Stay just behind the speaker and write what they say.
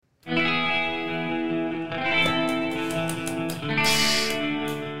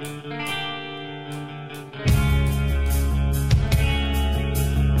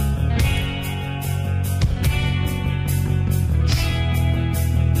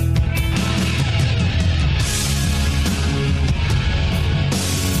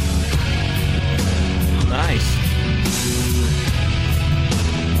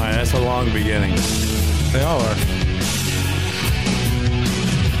the beginning. They all are.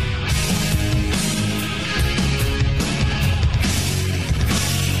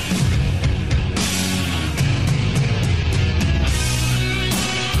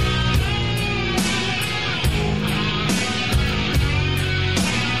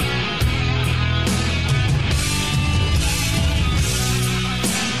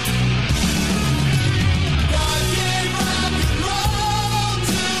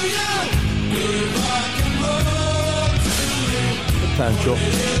 Potential.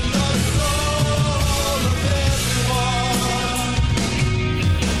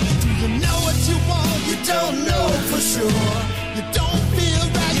 Don't know for sure. You don't feel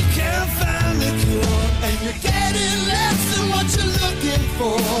right, you can't find the cure, and you're getting less than what you're looking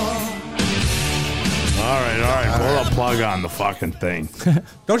for. All right. Pull a plug on the fucking thing.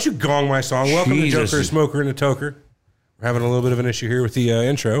 Don't you gong my song. Welcome Jesus. to Joker, Smoker, and the Toker. We're having a little bit of an issue here with the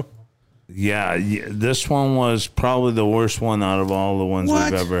intro. Yeah, this one was probably the worst one out of all the ones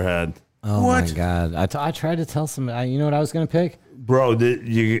What? we've ever had. Oh What? my god! I tried to tell somebody. You know what I was gonna pick? Bro,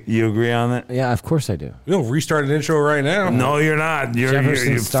 you agree on it? Yeah, of course I do. We'll restart an intro right now. No, you're not.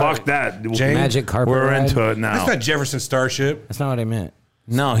 Jefferson You Star- fuck that. James? Magic carpet We're ride? into it now. That's not Jefferson Starship. That's not what I meant.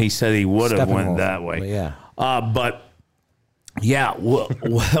 No, he said he would have went Steppenwolf. that way. But yeah. But yeah,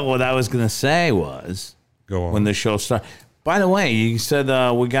 what I was gonna say was Go on. when the show started. By the way, you said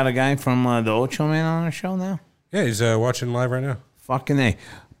we got a guy from the Ocho Man on our show now. Yeah, he's watching live right now. Fucking A.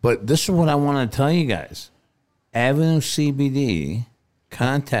 But this is what I want to tell you guys. Avenue CBD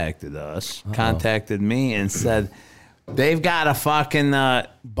contacted us, contacted me, and said they've got a fucking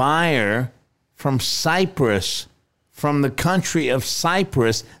buyer from Cyprus, from the country of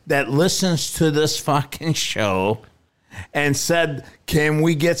Cyprus, that listens to this fucking show, and said, can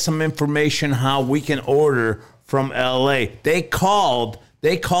we get some information how we can order from LA? They called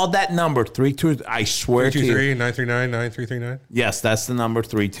that number, 32, I swear to you. 323-939-9339. Yes, that's the number,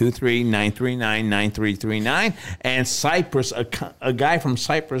 323-939-9339. And Cyprus, a guy from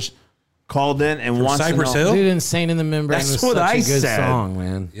Cyprus called in and wants Cypress to know. Hill? Dude, Insane in the Membrane That's was what such I a good said. song,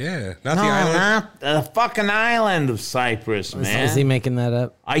 man. Yeah, not No, the island. not the fucking island of Cyprus, man. Is he making that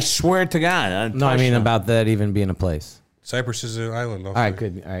up? I swear to God. No, I mean about that even being a place. Cyprus is an island. All right,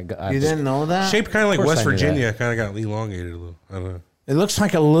 good. All right, go, You didn't know that? Shaped kind of like Of course West I knew that. Virginia. Kind of got elongated a little. I don't know. It looks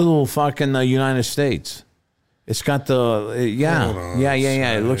like a little fucking United States. It's got the, Hold on, yeah.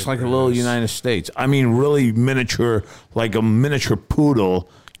 It looks like a little Cyprus. United States. I mean, really miniature, like a miniature poodle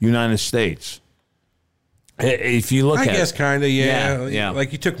United States. If you look I at guess it. kind of, yeah. Yeah.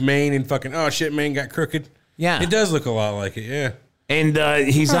 Like you took Maine and fucking, oh shit, Maine got crooked. Yeah. It does look a lot like it, yeah. And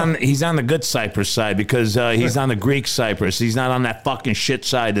he's on the good Cyprus side because he's on the Greek Cyprus. He's not on that fucking shit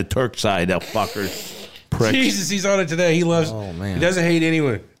side, the Turk side, that fucker. Prick. Jesus, he's on it today. He loves, Oh, man. he doesn't hate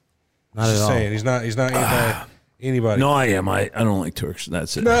anyone. Not at Just all. saying, he's not anti anybody. No, I am. I don't like Turks.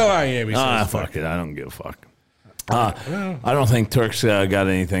 That's it. No, I am. He says, Fuck it. I don't give a fuck. I don't think Turks got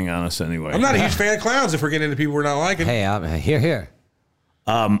anything on us anyway. I'm not a huge fan of clowns if we're getting into people we're not liking. Hey, here.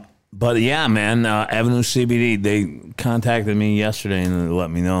 But yeah, man, Avenue CBD, they contacted me yesterday and they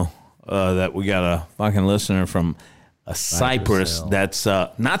let me know that we got a fucking listener from Cyprus Hill. that's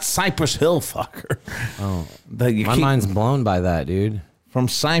not Cypress Hill, fucker. Oh, That you my keep- mind's blown by that, dude. from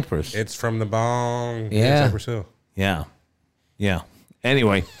Cyprus. It's from the bong. Yeah. Cypress Hill. Yeah.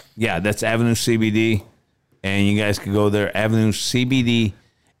 Anyway, yeah, that's Avenue CBD. And you guys can go there, Avenue CBD,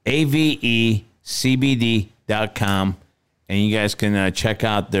 AVECBD.com. And you guys can check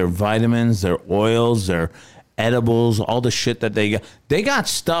out their vitamins, their oils, their edibles, all the shit that they got. They got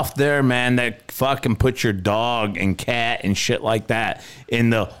stuff there, man, that fucking put your dog and cat and shit like that in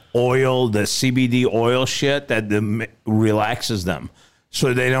the oil, the CBD oil shit that relaxes them.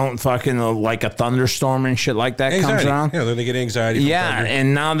 So they don't fucking like a thunderstorm and shit like that Anxiety. comes around. Yeah, then they get anxiety. from Yeah, thunder.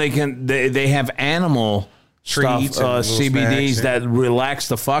 and now they have animal Treats stuff, and little CBDs snacks, that relax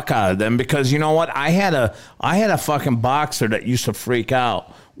the fuck out of them. Because you know what, I had a fucking boxer that used to freak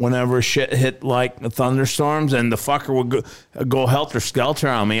out whenever shit hit like the thunderstorms, and the fucker would go helter skelter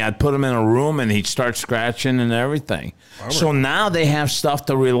on me. I'd put him in a room and he'd start scratching and everything. So now they have stuff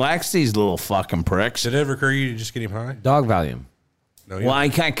to relax these little fucking pricks. Did it ever occur to you to just get him high? Dog volume. No, Well, I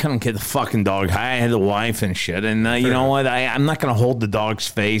couldn't get the fucking dog high. I had a wife and shit. And you know what? I'm not going to hold the dog's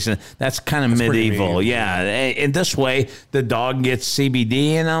face. And that's kind of pretty medieval. mean. Yeah. And this way, the dog gets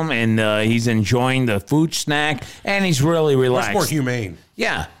CBD in him and he's enjoying the food snack and he's really relaxed. much more humane.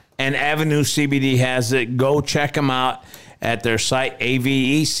 Yeah. And Avenue CBD has it. Go check them out at their site,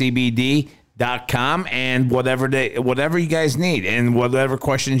 AVECBD.com, and whatever you guys need and whatever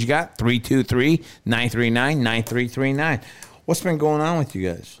questions you got, 323-939-9339. What's been going on with you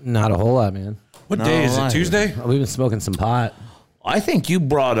guys? Not a whole lot, man. What No, day is I- it? Tuesday? We've been smoking some pot. I think you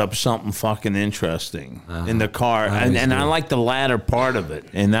brought up something fucking interesting in the car, and I like the latter part of it,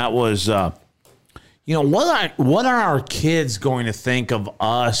 and that was, what are our kids going to think of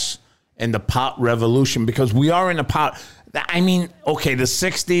us and the pot revolution? Because we are in a pot. I mean, okay, the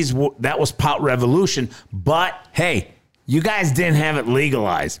 '60s that was pot revolution, but hey, you guys didn't have it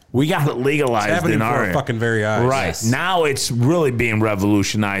legalized. We got it legalized It's happening in before our our fucking very eyes. Right. Yes. Now it's really being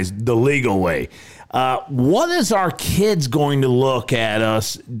revolutionized the legal way. What is our kids going to look at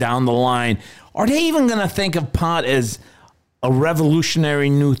us down the line? Are they even going to think of pot as a revolutionary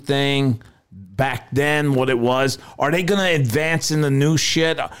new thing back then, what it was? Are they going to advance in the new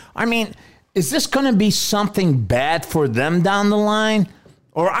shit? I mean, is this going to be something bad for them down the line?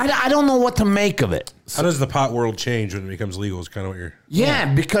 Or I don't know what to make of it. How does the pot world change when it becomes legal? Is kind of what you're.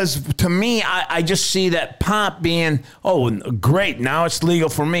 Yeah, because to me, I just see that pot being, great, now it's legal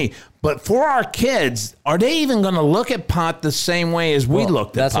for me. But for our kids, are they even going to look at pot the same way as we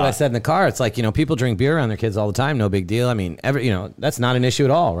looked at That's pot? what I said in the car. It's like, people drink beer around their kids all the time. No big deal. I mean, that's not an issue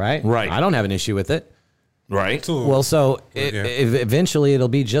at all, right? Right. I don't have an issue with it. Right? Well, so Yeah. eventually it'll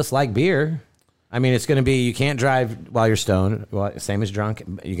be just like beer. I mean, it's going to be, you can't drive while you're stoned. Well, same as drunk.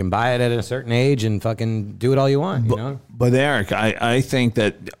 You can buy it at a certain age and fucking do it all you want, you know? But Eric, I think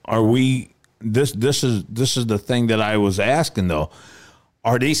that this is the thing that I was asking though.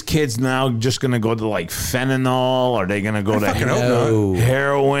 Are these kids now just going to go to like fentanyl? Are they going to go to fucking hope not.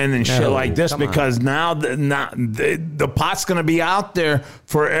 heroin and shit No, like this? come on. Because now the pot's going to be out there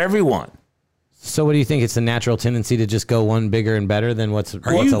for everyone. So what do you think? It's a natural tendency to just go one bigger and better than what's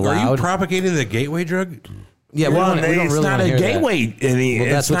Are you allowed? propagating the gateway drug? Yeah, we don't it's really not wanna a hear that. gateway.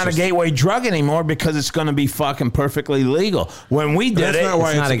 that's It's what not a you're- gateway drug anymore because it's going to be fucking perfectly legal. When we did That's it, not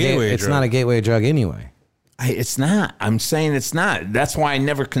why It's not it's a gateway It's drug. not a gateway drug anyway. it's not. I'm saying it's not. That's why I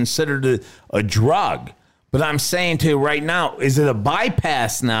never considered it a drug. But I'm saying to you right now, is it a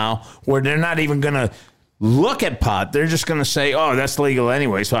bypass now where they're not even going to look at pot? They're just going to say, oh, that's legal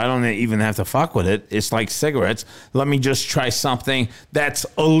anyway, so I don't even have to fuck with it. It's like cigarettes. Let me just try something that's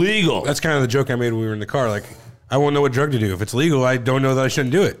illegal. That's kind of the joke I made when we were in the car. Like, I won't know what drug to do. If it's legal, I don't know that I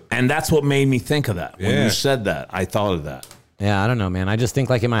shouldn't do it. And that's what made me think of that. When Yeah. you said that, I thought of that. Yeah, I don't know, man. I just think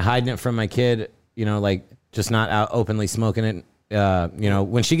like, am I hiding it from my kid? Like just not out openly smoking it.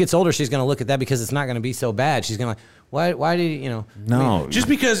 When she gets older, she's gonna look at that because it's not gonna be so bad. She's gonna like, why did you? No. Just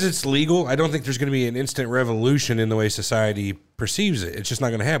because it's legal, I don't think there's going to be an instant revolution in the way society perceives it. It's just not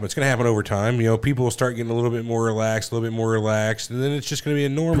going to happen. It's going to happen over time. People will start getting a little bit more relaxed, and then it's just going to be a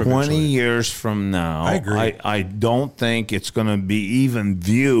norm 20 eventually. years from now, I agree. I don't think it's going to be even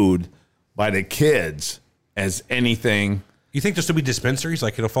viewed by the kids as anything. You think there'll still be dispensaries?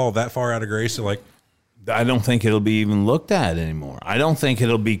 Like, it'll fall that far out of grace? So, like, I don't think it'll be even looked at anymore. I don't think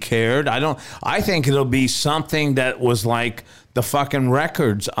it'll be cared. I think it'll be something that was like the fucking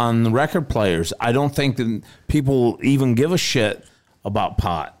records on the record players. I don't think that people will even give a shit about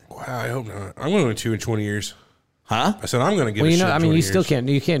pot. wow, I hope not. I'm going to 2 in 20 years. Huh? I said I'm going to give Well, a shit in 20 you years. still can't.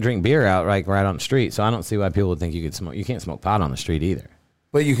 You can't drink beer out right on the street. So I don't see why people would think you could smoke. You can't smoke pot on the street either.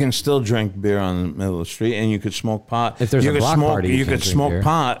 But you can still drink beer on the middle of the street, and you could smoke pot. If there's you a could block smoke, party, you you can could drink smoke beer.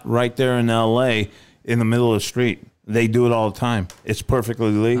 pot right there in L.A. in the middle of the street. They do it all the time. It's perfectly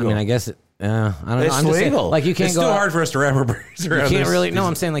I legal. mean, I guess. I don't know. It's I'm just saying, legal. like you can't It's go. still out- hard for us to wrap our brains You around can't this. really. No,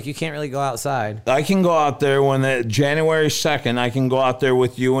 I'm saying like you can't really go outside. I can go out there when January 2nd, I can go out there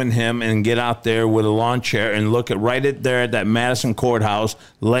with you and him and get out there with a lawn chair and look at that Madison courthouse,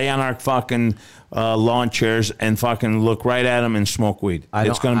 lay on our fucking lawn chairs and fucking look right at them and smoke weed.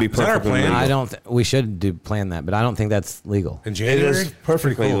 It's going to be Is that our perfectly plan? legal. I don't. We should plan that, but I don't think that's legal. In It January? is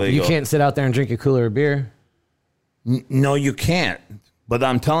perfectly Pretty cool. legal. You can't sit out there and drink a cooler of beer. No, you can't. But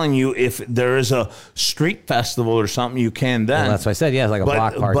I'm telling you, if there is a street festival or something, you can then. Well, that's what I said. Yeah, it's like a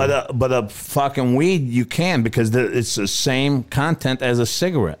block party. But a fucking weed, you can because it's the same content as a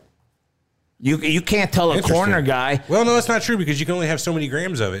cigarette. You can't tell a Interesting. corner guy. Well, no, that's not true because you can only have so many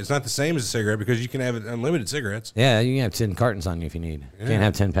grams of it. It's not the same as a cigarette because you can have unlimited cigarettes. Yeah, you can have 10 cartons on you if you need. You can't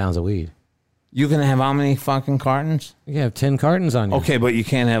have 10 pounds of weed. You can have how many fucking cartons? You can have 10 cartons on you. Okay, but you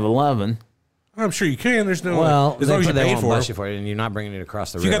can't have 11. I'm sure you can. There's no Well, as long as you they pay won't for bust it. you for it, and you're not bringing it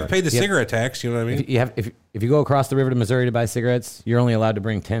across the If you river. got to pay the You have- cigarette tax, you know what I mean? If you go across the river to Missouri to buy cigarettes, you're only allowed to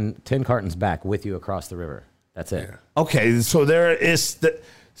bring 10 cartons back with you across the river. That's it. Okay, so there is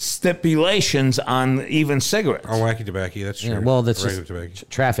stipulations on even cigarettes. On wacky tobacco, that's true. Yeah, well, that's Regular just tobacco.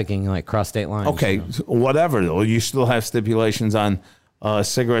 trafficking, like cross state lines. Okay, you know. whatever though, you still have stipulations on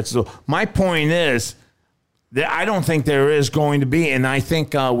cigarettes. So my point is that I don't think there is going to be, and I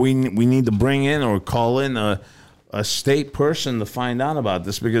think we need to bring in or call in a state person to find out about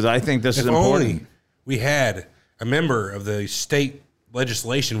this because I think this is If important. only we had a member of the state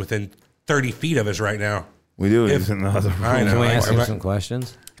legislation within 30 feet of us right now. We do. If- It's another room. I know. Can we ask him I'm some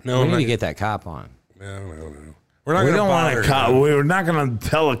questions? No, we I'm need to not- get that cop on. No. We're not We going to don't want bother. a cop. We're not going to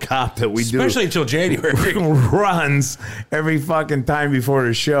tell a cop that we Especially until January. do runs every fucking time before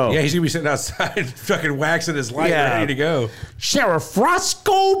the show. Yeah, he's going to be sitting outside fucking waxing his light Yeah. ready to go. Sheriff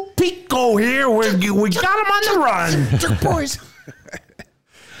Roscoe Pico here. We got him on the run. Boys.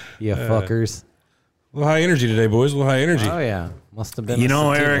 You fuckers. A little high energy today, boys. A little high energy. Oh yeah, must have been. You a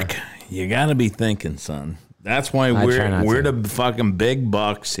know, sativa. Eric, you got to be thinking, son. That's why I try not we're to. the fucking big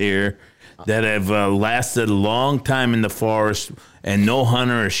bucks here that have lasted a long time in the forest and no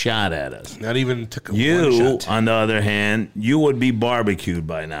hunter has shot at us. Not even took a one You, shot. on the other hand, you would be barbecued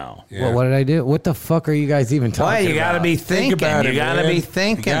by now. Yeah. What did I do? What the fuck are you guys even Well, talking you got to about? be thinking. about You it, got to man. be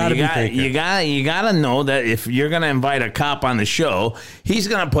thinking. You gotta be thinking. You got to know that if you're going to invite a cop on the show, he's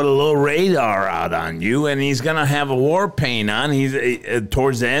going to put a little radar out on you, and he's going to have a war paint on. He's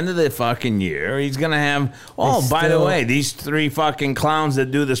towards the end of the fucking year. He's going to have. Oh, by the still- way, these three fucking clowns that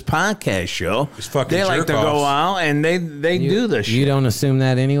do this podcast show, These fucking they like to go jerk-offs. out and they do this. You shit. don't assume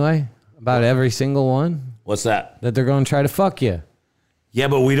that anyway about every single one What's that? that they're going to try to fuck you. Yeah,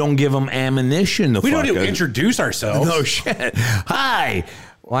 but we don't give them ammunition to We don't fuck even us. introduce ourselves. No shit. Hi.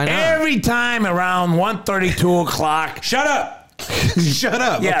 Why not? Every time around 1:32 o'clock. Shut up. Shut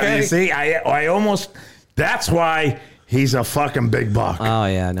up. Yeah, okay? you see, I almost. That's why he's a fucking big buck. Oh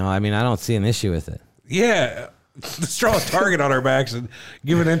yeah, no, I mean I don't see an issue with it. Yeah. Let's draw a target on our backs and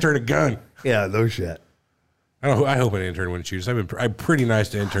give an intern a gun. Yeah, no shit. I hope an intern wouldn't shoot us. I'm pretty nice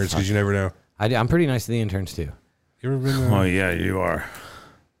to interns because you never know. I'm pretty nice to the interns too. You ever been? Oh yeah, you are.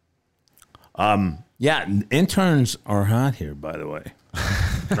 Yeah, interns are hot here, by the way.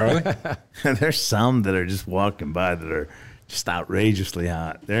 Are they? There's some that are just walking by that are just outrageously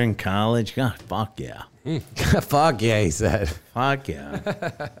hot. They're in college. God, fuck yeah. Fuck yeah, he said. Fuck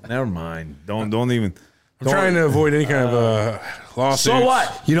yeah. Never mind. Don't even. I'm trying to avoid any kind of lawsuits. So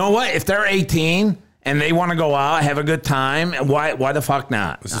what? You know what? If they're 18 and they want to go out, have a good time, why the fuck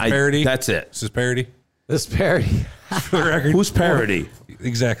not? This is parody. That's it. This is parody. This parody. For the record. Who's parody?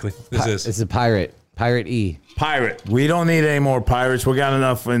 Exactly. This is. It's a pirate. Pirate E. Pirate. We don't need any more pirates. We got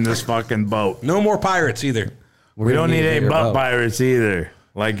enough in this fucking boat. No more pirates either. We don't need any bigger butt boat. pirates either.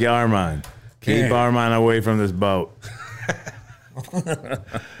 Like Armand. Keep Okay. Armand away from this boat.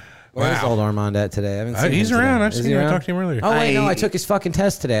 Where's old Armand at today? I haven't seen He's him today. around. I've Is seen he him. I around? talked to him earlier. Oh wait, no, I- I took his fucking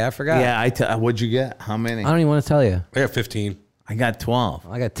test today. I forgot. Yeah, what'd you get? How many? I don't even want to tell you. I got 15. I got 12.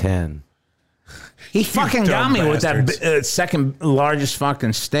 I got 10. He fucking got dumb me with bastards. that second largest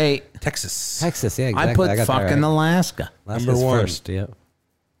fucking state. Texas. Texas, yeah, exactly. I put got that fucking right. Alaska. Last Number is one. first, yep.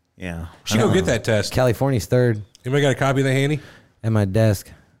 Yeah. Should go get that test. California's third Anybody got a copy of that handy? at my desk.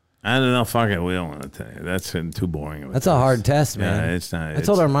 I don't know. Fuck it. We don't want to tell you. That's too boring. Of That's a hard test, man. Yeah, it's not. I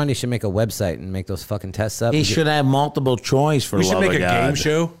told Armand he should make a website and make those fucking tests up. He and get- should have multiple choice for We should love make of a God. game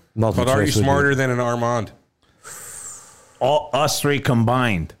show Multiple called Are You choice would be- Smarter Than an Armand? All us three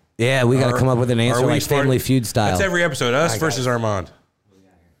combined. Yeah, we got to Are- come up with an answer are we like smart- Family Feud style. That's every episode. Us versus Armand.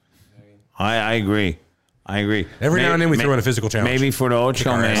 I agree. I agree. Every now and then we throw in a physical challenge. Maybe for the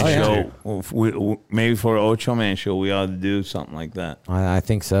Ocho our Man asses show, maybe for the Ocho Man show, we ought to do something like that. I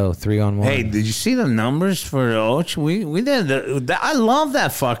think so. 3-on-1. Hey, did you see the numbers for the Ocho? We did. I love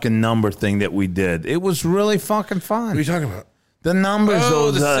that fucking number thing that we did. It was really fucking fun. What are you talking about? The numbers. Oh,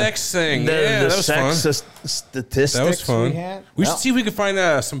 those, the sex thing. The, Yeah, the that was sex fun. statistics. That was fun. We had. We Well, should see if we can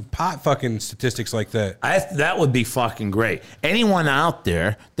find some pot fucking statistics like that. that would be fucking great. Anyone out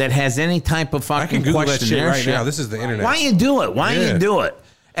there that has any type of I fucking can Google that shit questionnaire right now. This is the internet. Why you do it? Why Yeah. you do it?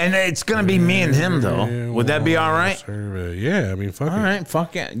 And it's gonna be me and him though. Would that be all right? Survey. Yeah, I mean, fuck All it. right,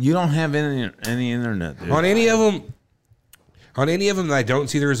 fuck it. You don't have any internet, dude. On any of them that I don't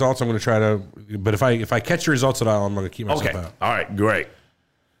see the results, I'm going to try to. But if I catch the results at all, I'm going to keep myself Okay. out. All right. Great.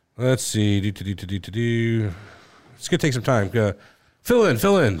 Let's see. It's going to take some time. Fill in.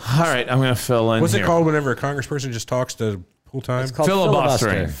 All right. I'm gonna fill in. What's here. it called whenever a congressperson just talks to full time? It's called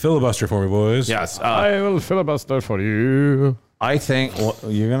Filibustering. Filibuster for me, boys. Yes. will filibuster for you. I think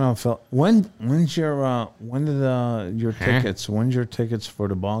you're gonna fill. When's your when did your tickets? When's your tickets for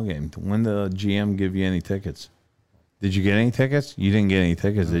the ball game? When did the GM give you any tickets? Did you get any tickets? You didn't get any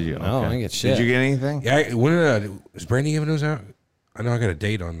tickets, did you? No, I didn't get shit. Did you get anything? Yeah. When is Brandy giving those out? I know I got a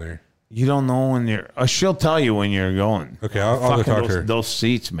date on there. You don't know when you're. She'll tell you when you're going. Okay, I'll go Fucking talk to those, her. those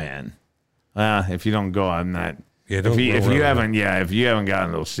seats, man. If you don't go, I'm not. Yeah, If don't you worry about haven't, if you haven't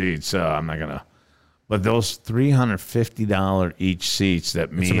gotten those seats, I'm not gonna But those $350 each seats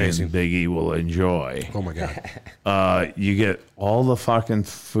that me amazing. and Big E will enjoy, Oh my god! you get all the fucking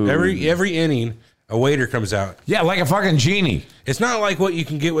food. Every inning, a waiter comes out. Yeah, like a fucking genie. It's not like what you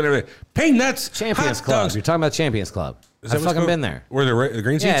can get whenever. Pay nuts. Champions hot Club. dogs. You're talking about Champions Club. Is that I've what's fucking called? been there. Where the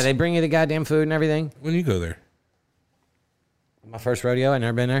green seats? Yeah, they bring you the goddamn food and everything. When you go there? My first rodeo, I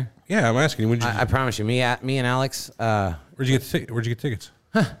never been there. Yeah, I'm asking you. When you, I promise you, me and Alex, where'd you get tickets?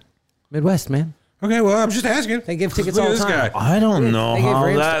 Midwest, man. Okay, well, I'm just asking. They give tickets Look all at the this time. guy. I don't know They gave how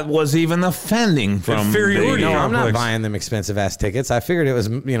Rams- that was even offending from Inferiority. Big E. No, I'm not complex. buying them expensive ass tickets. I figured it was,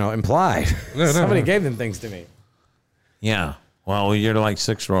 implied. No, Somebody no. gave them things to me. Yeah. Well, you're like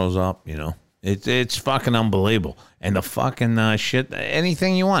 6 rows up, It's fucking unbelievable. And the fucking shit,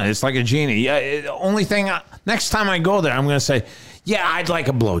 anything you want. It's like a genie. Yeah, only thing, next time I go there, I'm going to say, yeah, I'd like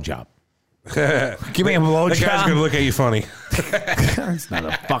a blowjob. Give me a blowjob. That guy's going to look at you funny. That's not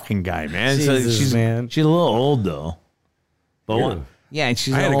a fucking guy, man. Jesus, man. She's a little old, though. But Yeah. what? Yeah,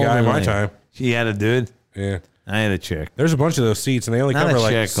 she's I had a older guy in my than- time. She had a dude. Yeah. I had a chick. There's a bunch of those seats, and they only Not cover a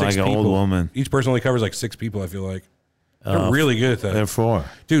like chick, 6 like an people. old woman. Each person only covers like 6 people, I feel like. They're really good at that. Therefore.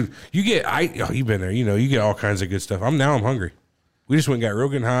 Dude, you've been there. You get all kinds of good stuff. I'm hungry. We just went and got real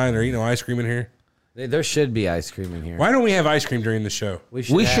good high, and they're eating ice cream in here. There should be ice cream in here. Why don't we have ice cream during the show? We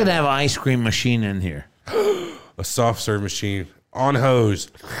should have an ice cream machine in here. A soft serve machine on hose.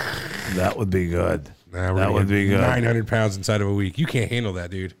 That would be good. Nah, we're That gonna would get be good. 900 pounds inside of a week. You can't handle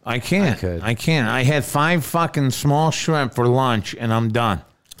that, dude. I can't. could. I can't. I had 5 fucking small shrimp for lunch, and I'm done.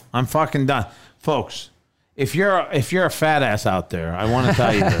 I'm fucking done, folks. If you're a fat ass out there, I want to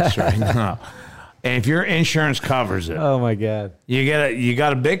tell you this right now. And if your insurance covers it, Oh my god. you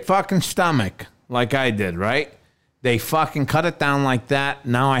got a big fucking stomach like I did, right? They fucking cut it down like that.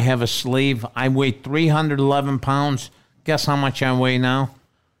 Now I have a sleeve. I weigh 311 pounds. Guess how much I weigh now?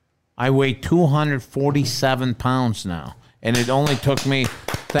 I weigh 247 pounds now. And it only took me,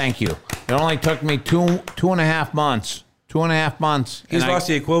 thank you. It only took me two and a half months. 2.5 months. He's And lost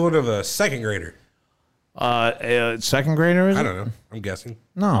the equivalent of a second grader. second grader, is it? I don't know. I'm guessing.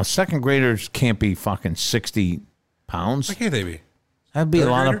 No, second graders can't be fucking 60 pounds. Why can't they be? That'd be a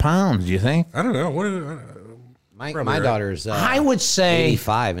Third lot of grader? pounds, you think? I don't know. What is it? My right. daughter's I would say,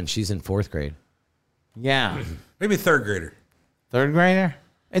 85 and she's in 4th grade. yeah. Maybe third grader. Third grader?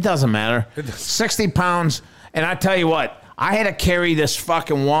 It doesn't matter. 60 pounds. And I tell you what, I had to carry this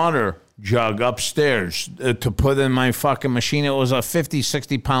fucking water jug upstairs to put in my fucking machine. It was a 50,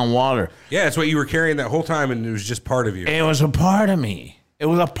 60 pound water. Yeah, that's what you were carrying that whole time, and it was just part of you. And it was a part of me. It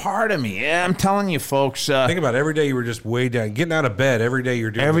was a part of me. Yeah, I'm telling you, folks. Think about it. Every day you were just way down. Getting out of bed every day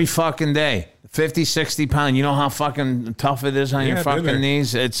you're doing Every it. fucking day. 50, 60 pounds. You know how fucking tough it is on Yeah, your I've been there. fucking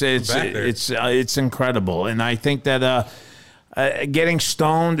knees? back there. It's incredible. And I think that getting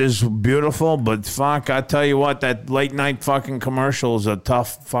stoned is beautiful, but fuck, I tell you what, that late night fucking commercial is a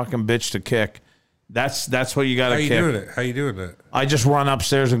tough fucking bitch to kick. That's what you got How to you kick. doing it? How you doing it? I just run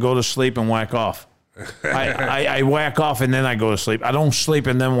upstairs and go to sleep and whack off. I whack off and then I go to sleep. I don't sleep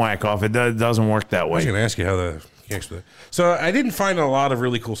and then whack off. It doesn't work that I was way. going to ask you how the gangster. So I didn't find a lot of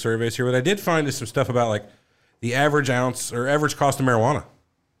really cool surveys here, but I did find some stuff about like the average ounce or average cost of marijuana,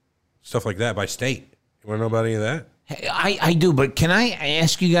 stuff like that by state. You want to know about any of that? Hey, I do, but can I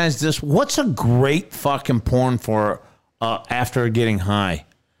ask you guys this? What's a great fucking porn for after getting high?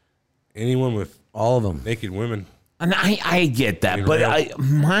 Anyone with All of them. naked women. And I get that, You're but real.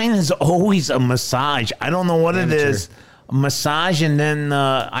 mine is always a massage. I don't know what it is. A massage, and then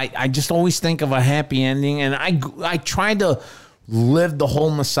I just always think of a happy ending, and I try to live the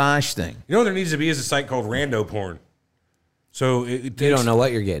whole massage thing. You know what there needs to be is a site called Rando Porn. So it takes, You don't know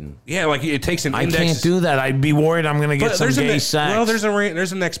what you're getting. Yeah, like it takes an I index. can't do that. I'd be worried I'm going to get But some there's gay a sex. well,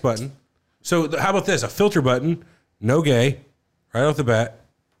 there's a next button. So how about this? A filter button, no gay, right off the bat,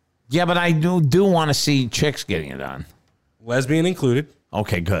 yeah, but I do want to see chicks getting it on. lesbian included,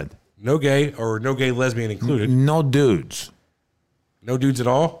 Okay, good. no gay or no gay lesbian included, No dudes. no dudes at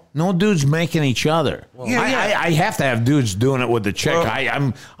all. No dudes making each other. Yeah, I have to have dudes doing it with the chick. Well,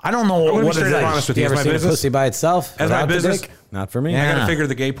 I don't know I'm gonna be what it straight up is. honest with You you. ever As my seen a business, pussy by itself? As my without the business? dick? Not for me. I Yeah. gotta figure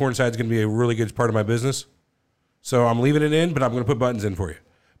the gay porn side is gonna be a really good part of my business. So I'm leaving it in, but I'm gonna put buttons in for you.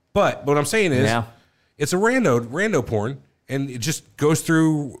 But what I'm saying is, Yeah. it's a rando porn, and it just goes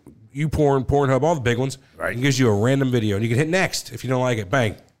through YouPorn, Pornhub, all the big ones, Right. and gives you a random video, and you can hit next if you don't like it,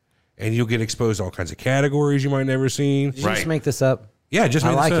 bang, and you'll get exposed to all kinds of categories you might never seen. Did you Right. just make this up? Yeah, just I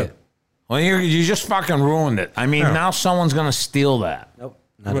made like this up. it. Well, you just fucking ruined it. I mean, Yeah. now someone's gonna steal that. Nope.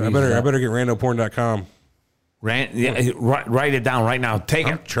 I better get randoporn.com. Write it down right now. Take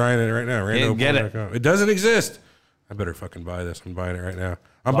I'm it. trying it right now. Yeah, get it. Randoporn.com. It doesn't exist. I better fucking buy this. I'm buying it right now.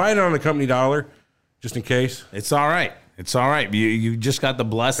 I'm buying it on the company dollar, just in case. It's all right. It's all right. You just got the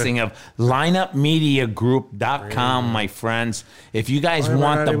blessing of lineupmediagroup.com, my friends. If you guys Why am I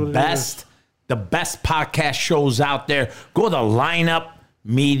want not the able to do best podcast shows out there, go to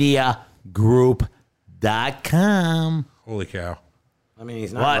lineupmediagroup.com. Holy cow! I mean,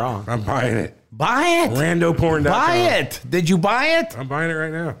 he's not What? wrong. I'm buying it. Buy it. Randoporn.com. Buy it. Did you buy it? I'm buying it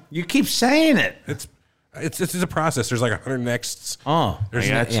right now. You keep saying it. It's a process. There's like 100 nexts. Oh, There's,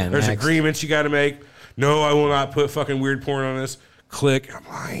 I got you. yeah. there's next. agreements you got to make. No, I will not put fucking weird porn on this. Click. I'm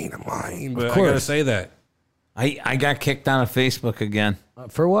lying. But I got to course. say that. I got kicked out of Facebook again.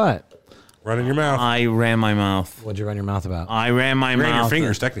 For what? Running your mouth. I ran my mouth. What'd you run your mouth about? I ran my Ran mouth. your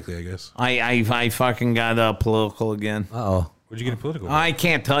fingers, technically, I guess. I fucking got political again. Uh-oh. What'd you get political? I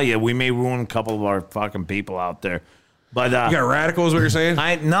can't tell you. We may ruin a couple of our fucking people out there. But you got radical is what you're saying?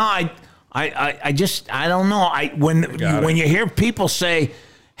 I don't know. When you hear people say,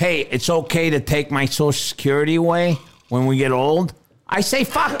 "Hey, it's okay to take my Social Security away when we get old," I say,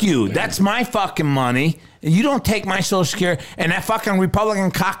 "Fuck you. That's my fucking money. You don't take my Social Security." And that fucking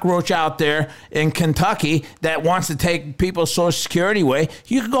Republican cockroach out there in Kentucky that wants to take people's Social Security away,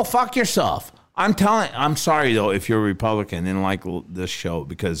 you can go fuck yourself. I'm sorry though if you're a Republican and like this show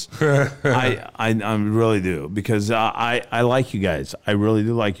because I really do because I like you guys. I really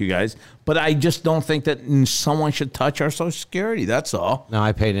do like you guys, but I just don't think that someone should touch our Social Security. That's all. No,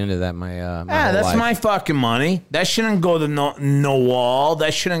 I paid into that my whole That's life. my fucking money. That shouldn't go to no wall.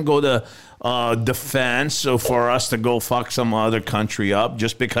 That shouldn't go to defense. So for us to go fuck some other country up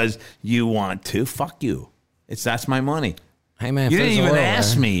just because you want to, fuck you. That's my money. Hey man, You if didn't there's even oil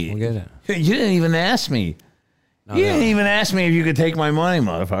ask there, me. We'll get it. You didn't even ask me. You didn't even ask me if you could take my money,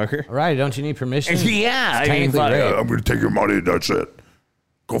 motherfucker. All right, don't you need permission? Yeah, It's I mean, technically fuck, rape. I'm going to take your money. That's it.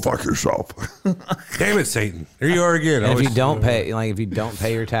 Go fuck yourself. Damn it, Satan. There you are again. And if Always- you don't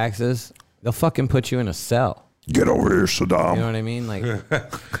pay your taxes, they'll fucking put you in a cell. Get over here, Saddam. You know what I mean? Like,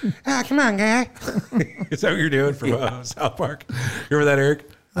 come on, guy. Is that what you're doing from South Park? You remember that, Eric?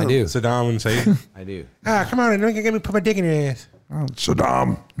 I do. Saddam and Satan. I do. Come on, don't get me put my dick in your ass.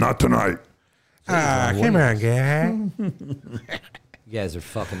 Saddam, not tonight. Come on, guy. You guys are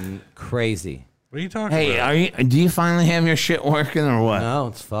fucking crazy. What are you talking Hey, about? do you finally have your shit working or what? No,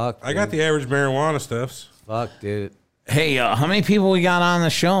 it's fucked. I got the average marijuana stuffs. Fuck, dude. Hey, how many people we got on the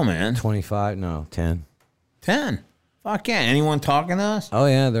show, man? 25? No, 10. 10. Fuck yeah. Anyone talking to us? Oh,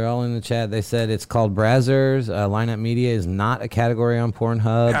 yeah, they're all in the chat. They said it's called Brazzers. Lineup Media is not a category on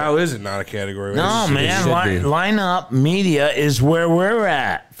Pornhub. How is it not a category? No, It man. should be. Lineup Media is where we're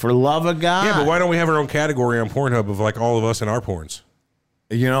at. For love of God. Yeah, but why don't we have our own category on Pornhub of like all of us and our porns?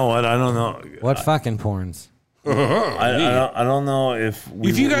 You know what? I don't know. What fucking porns? I don't know if we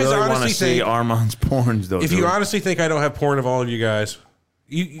If you guys really want to honestly see think- Armand's porns, though. If you dude. honestly think I don't have porn of all of you guys,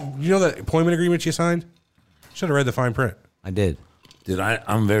 you know that employment agreement you signed? Should have read the fine print. I did. Dude,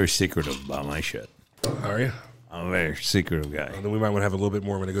 I'm very secretive about my shit. Are you? I'm a very secretive guy. Then we might want to have a little bit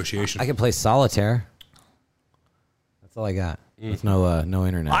more of a negotiation. I can play solitaire. That's all I got. With no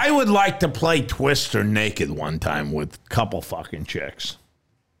internet. I would like to play Twister naked one time with a couple fucking chicks.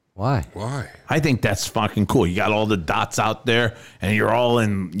 Why? Why? I think that's fucking cool. You got all the dots out there, and you're all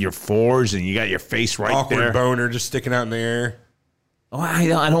in your fours, and you got your face right Awkward there. boner just sticking out in the air. Oh, I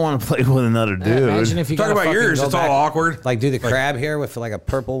don't want to play with another dude. Imagine if you Talk gotta about fucking yours. go It's all back- awkward. Like do the crab here with like a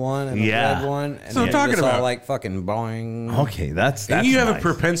purple one and a Yeah. red one. And That's what I'm then talking it's all about. like fucking boing. Okay, that's And you have nice. a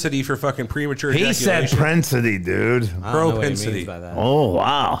propensity for fucking premature He said ejaculation. propensity, dude. I don't know what he propensity. means by that. Oh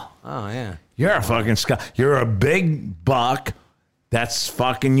wow, Oh yeah. you're a fucking You're a big buck. That's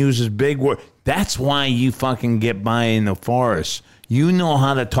fucking uses big word. That's why you fucking get by in the forest. You know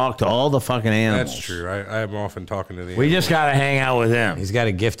how to talk to all the fucking animals. That's true. I am often talking to the We just gotta hang out with him. He's got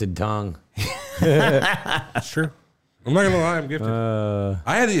a gifted tongue. That's true. I'm not going to lie. I'm gifted.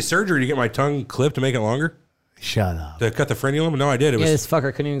 I had the surgery to get my tongue clipped to make it longer, Shut up. to cut the frenulum. No, I did. It Yeah, was. this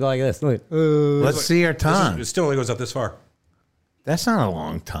fucker couldn't even go like this. Look. Let's see your tongue. It still only goes up this far. That's not a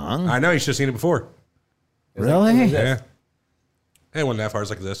long tongue. I know. You should have seen it before. Really? Yeah. It wasn't that far. It's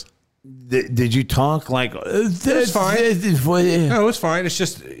like this. Did you talk like? That's fine. fine. No, it's fine. It's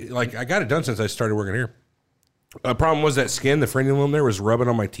just like I got it done since I started working here. The problem was that skin, the frenulum there was rubbing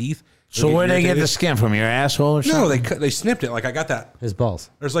on my teeth. So It where they get the irritated. skin from? Your asshole or No, something? they snipped it. Like I got that. His balls.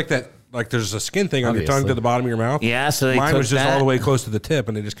 There's like that. Like there's a skin thing on your tongue Obviously. to the bottom of your mouth. Yeah, so they Mine took was just all that? the way close to the tip,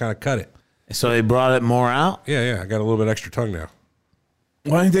 and they just kind of cut it. So they brought it more out. Yeah. I got a little bit extra tongue now.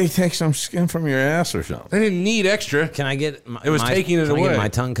 Why didn't they take some skin from your ass or something? They didn't need extra. Can I get my, It was taking it can I away. get my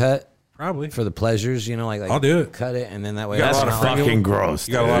tongue cut Probably. for the pleasures, you know, like I'll do it. cut it and then that way got a it's lot of not frenulum? like- Fucking gross.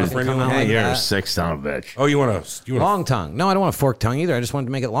 You got a lot of dude. frenulum? Come out Hey, like you're a that. sick son of a bitch. Oh, you want to? Long tongue. No, I don't want a forked tongue either. I just wanted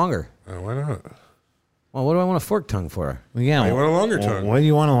to make it longer. Why not? Well, what do I want a fork tongue for? Yeah, You want a longer tongue. What do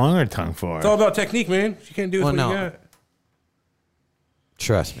you want a longer tongue for? It's all about technique, man. You can't do it Well, with what no. you got.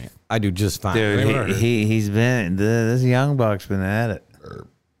 Trust me, I do just fine. Ain't what I Dude, heard. he's been this young buck's been at it.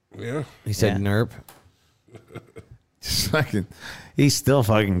 Yeah. He said Yeah. nerp. Just fucking, he still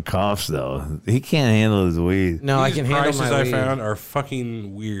fucking coughs though. He can't handle his weed. No, I These can handle prices my I weed. found are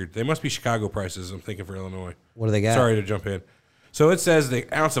fucking weird. They must be Chicago prices, I'm thinking, for Illinois. What do they got? Sorry to jump in. So it says the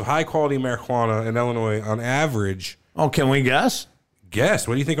ounce of high quality marijuana in Illinois on average. Oh, can we guess? Guess.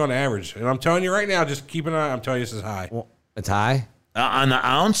 What do you think on average? And I'm telling you right now, just keep an eye. I'm telling you this is high. Well, it's high. On the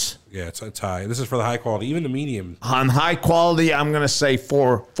ounce? Yeah, it's high. This is for the high quality, even the medium. On high quality, I'm gonna say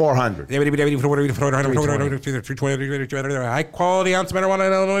 400. High quality ounce of marijuana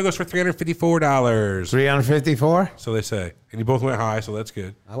in Illinois goes for $354. 354? So they say. And you both went high, so that's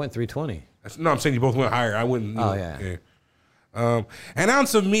good. I went 320. No, I'm saying you both went higher. I wouldn't. Oh, yeah. An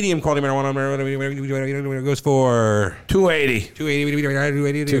ounce of medium quality marijuana goes for 280.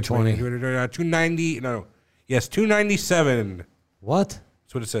 220. 290. No. Yes, $297. What?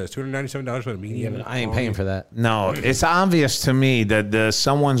 That's what it says. $297 for a medium. I ain't paying for that. No, it's obvious to me that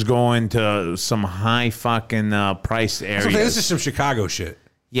someone's going to some high fucking price So areas. this is some Chicago shit.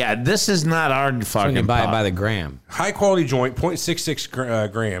 Yeah, this is not our When fucking you buy it pop. by the gram. High quality joint,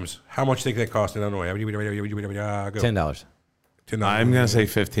 0.66 grams. How much do you think that cost in Illinois? Go. $10. I'm gonna say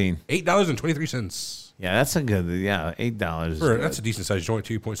 15. $8.23. Yeah, that's a good. Yeah, $8. That's a decent sized joint,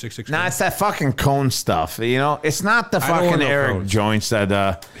 2.66. Nah, it's that fucking cone stuff. You know, it's not the I don't want fucking no Eric cones. joints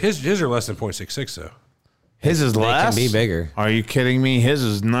that. His are less than 0.66 though. His is They less. can be bigger. Are you kidding me? His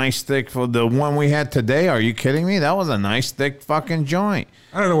is nice thick for the one we had today. Are you kidding me? That was a nice thick fucking joint.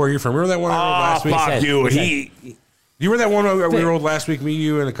 I don't know where you're from. Remember that one I rolled last week? fuck said- you. he said- You remember that one we rolled last week? Me,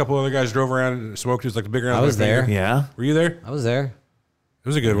 you, and a couple other guys drove around and smoked. It was like the bigger. I was there. Yeah. Were you there? I was there. It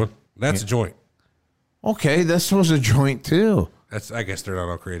was a good one. That's a joint. Okay, this was a joint too. I guess they're not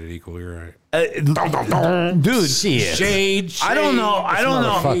all created equal. You're right. Dude, Shade. I don't know. I don't know.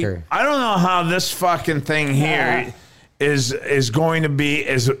 motherfucker. I don't know how this fucking thing here is going to be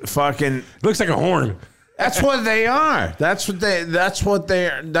as fucking. Looks like a horn. That's what they are. That's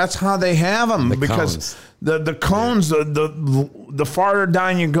how they have them because cones. the cones the farther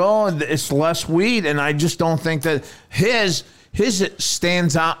down you go, it's less weed, and I just don't think that his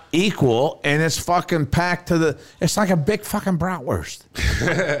stands out equal, and it's fucking packed to the. It's like a big fucking bratwurst.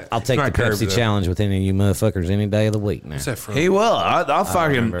 I'll take the not curved, Pepsi though. challenge with any of you motherfuckers any day of the week now. What's that from? He will. I'll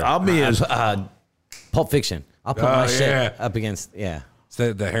fucking. remember. I'll be his. Pulp Fiction. I'll put Oh, my shit yeah. up against, yeah. It's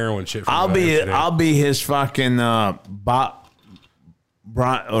the heroin shit. From I'll be. yesterday. I'll be his fucking or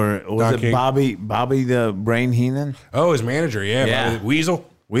was Don it King. Bobby the Brain Heenan? Oh, his manager. Yeah. Yeah. Weasel.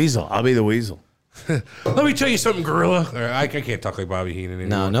 Weasel. I'll be the Weasel. Let me tell you something, Gorilla. I can't talk like Bobby Heenan anymore.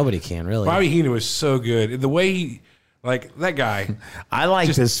 No, nobody can, really. Bobby Heenan was so good. The way he, like, that guy. I like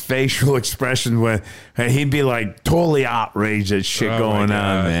his facial expression when he'd be like totally outraged at shit Oh, my going on,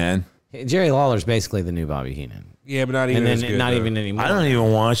 God. man. Jerry Lawler's basically the new Bobby Heenan. Yeah, but not even And then as good, not though. even anymore. I don't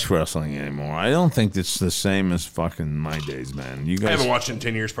even watch wrestling anymore. I don't think it's the same as fucking my days, man. You I guys, haven't watched it in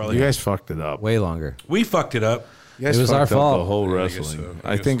 10 years, probably. you guys fucked it up. Way longer. We fucked it up. You guys It was our fucked up fault. The whole Yeah, I guess wrestling. so.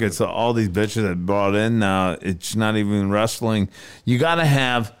 I I guess think so. it's all these bitches that brought in now. It's not even wrestling. You gotta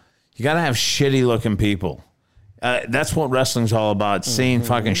have shitty looking people. That's what wrestling's all about. Seeing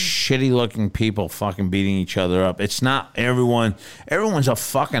fucking shitty looking people fucking beating each other up. It's not everyone. Everyone's a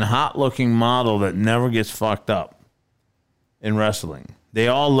fucking hot looking model that never gets fucked up in wrestling. They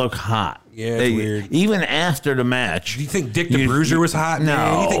all look hot. Yeah, it's weird. Even after the match. Do you think Dick the Bruiser was hot?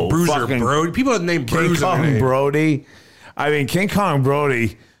 Man? You think Bruiser fucking Brody? People that name King Bruiser. Kong Brody. I mean, King Kong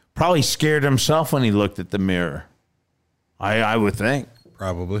Brody probably scared himself when he looked at the mirror. I would think.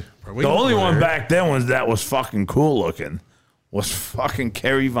 Probably. The only one back then was fucking cool looking was fucking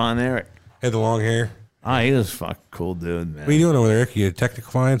Kerry Von Erich. Had the long hair. He was a fucking cool dude, man. What are you doing over there, Eric? You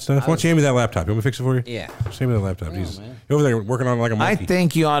technicifying stuff? Why don't you hand me that laptop? You want me to fix it for you? Yeah. Just hand me that laptop. Jesus. You're over there working on it like a I monkey.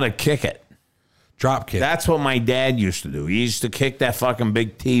 think you ought to kick it. Drop kick. That's what my dad used to do. He used to kick that fucking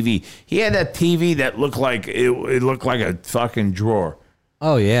big TV. He had that TV that looked like it looked like a fucking drawer.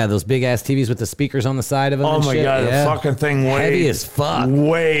 Oh, yeah. Those big ass TVs with the speakers on the side of them. Oh and my shit. god, Yeah. the fucking thing weighed Heavy as fuck.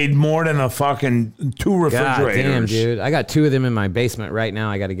 Weighed more than a fucking 2 God refrigerators. damn, dude. I got 2 of them in my basement right now.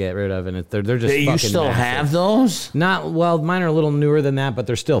 I got to get rid of, and they're just You fucking still massive. have those? Not well. Mine are a little newer than that, but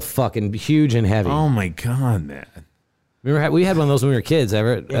they're still fucking huge and heavy. Oh my god, man. Remember, we had one of those when we were kids.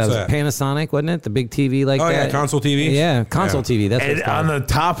 Everett, What's that? Panasonic, wasn't it? The big TV like Oh, that. yeah, console TV? Yeah, console Yeah. TV. That's what And it's on called. the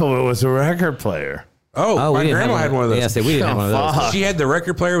top of it was a record player. Oh, we my didn't have grandma had one of those. Yeah, we didn't have one of those. Fuck. She had the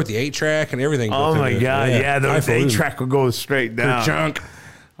record player with the 8-track and everything. Oh built my into it. god, yeah, the Highfalutin. 8-track would go straight down. Junk.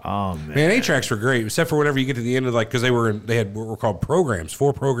 Oh man. Man, 8-tracks were great, except for whenever you get to the end of because they had what were called programs,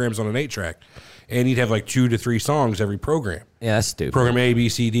 4 programs on an 8-track, and you'd have like 2 to 3 songs every program. Yeah, that's stupid. Program A, B,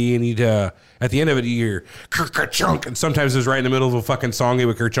 C, D, and you'd at the end of it you hear Kerchunk, and sometimes it was right in the middle of a fucking song. It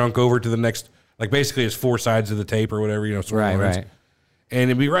would Kerchunk over to the next, like basically it's 4 sides of the tape or whatever, Right. And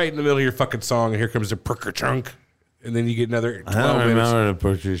it'd be right in the middle of your fucking song, and here comes the Kerchunk, and then you get another 12 I don't minutes. remember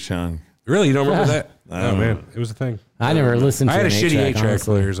the Picture Chung. Really, you don't remember that? Oh man, it was a thing. I never listened to I had a an shitty 8-track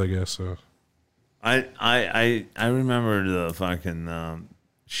honestly. players, I guess. So I remember the fucking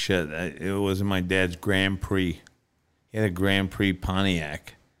shit. It was in my dad's Grand Prix. He had a Grand Prix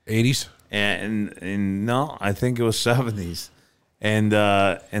Pontiac. 80s. And no, I think it was 70s. And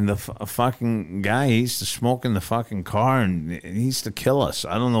the fucking guy, he used to smoke in the fucking car, and he used to kill us.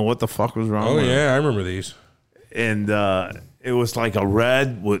 I don't know what the fuck was wrong Oh with him. yeah, I remember these. And it was like a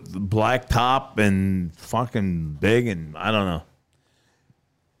red with black top and fucking big, and I don't know.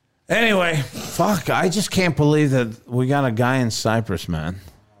 Anyway, fuck, I just can't believe that we got a guy in Cyprus, man.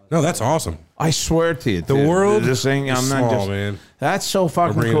 No, that's awesome. I swear to you, The world this thing, is small, man. That's so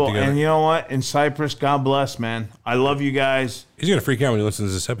fucking bringing it cool. together. And you know what? In Cyprus, God bless, man. I love you guys. He's gonna freak out when he listens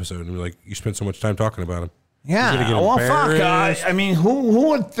to this episode and be like, "You spent so much time talking about him." Yeah. gonna get Well, fuck. embarrassed. I mean, who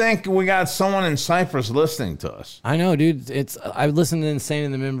would think we got someone in Cyprus listening to us? I know, dude. I've listened to Insane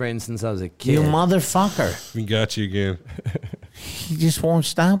in the Membrane since I was a kid. You motherfucker. We got you again. He just won't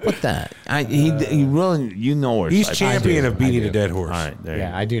stop with that. He really, you know where He's Cyprus champion is. of beating a dead horse. All right, there you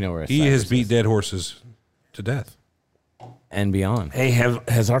Yeah, go. I do know where He has beat dead horses to death. and beyond. Hey,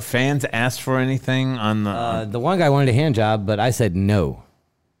 has our fans asked for anything on the? The one guy wanted a hand job, but I said no.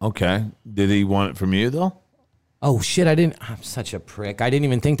 Okay, did he want it from you though? Oh shit! I'm such a prick. I didn't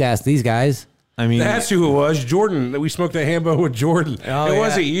even think to ask these guys. I mean, That's who it was, Jordan. That we smoked that hambo with Jordan. Oh, it yeah.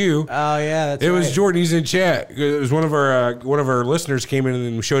 wasn't you. Oh yeah, that's It was Jordan. He's in chat. It was one of our listeners came in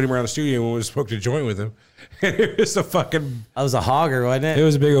and we showed him around the studio and we smoked a joint with him. It was a fucking. That was a hogger, wasn't it? It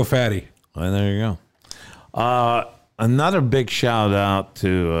was a big old fatty. well, there you go. Another big shout out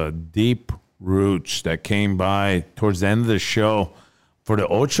to Deep Roots that came by towards the end of the show for the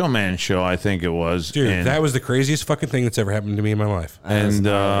Ocho Man show, I think it was. Dude, and, that was the craziest fucking thing that's ever happened to me in my life. And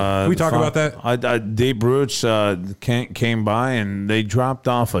Can we talk about that? Deep Roots came by and they dropped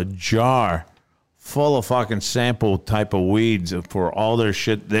off a jar full of fucking sample type of weeds for all their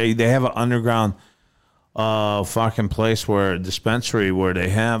shit. They have an underground fucking place where dispensary where they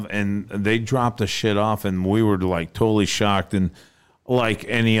have, and they dropped the shit off, and we were like totally shocked. And like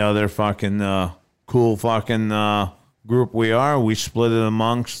any other fucking cool fucking group we split it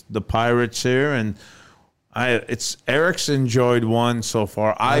amongst the pirates here, and Eric's enjoyed one so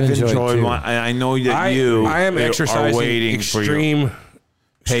far. I've enjoyed enjoyed two. one. I know that I am are exercising waiting for your extreme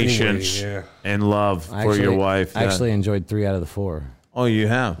patience waiting, yeah. and love I for your actually- wife. I actually enjoyed 3 out of the 4. Oh, you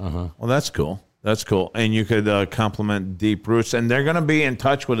have? Well, that's cool. That's cool. And you could compliment Deep Roots. And they're going to be in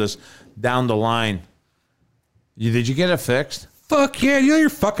touch with us down the line. Did you get it fixed? Fuck yeah, you know you're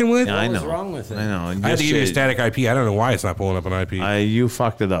fucking with? Yeah, I know. was wrong with it? I know. I had to give you a Just- static IP. I don't know why it's not pulling up an IP. You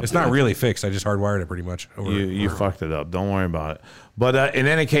fucked it up. It's not really fixed. I just hardwired it pretty much. You fucked it up. Don't worry about it. But in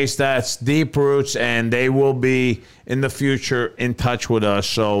any case, that's Deep Roots, and they will be in the future in touch with us.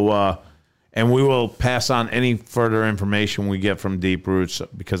 So, and we will pass on any further information we get from Deep Roots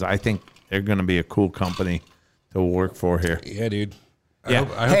because I think they're going to be a cool company to work for here. Yeah, dude. I Yeah.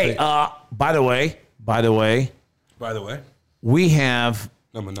 hope Hey, they- by the way, by the way, we have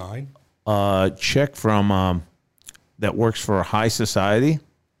number 9 a chick from that works for High Society.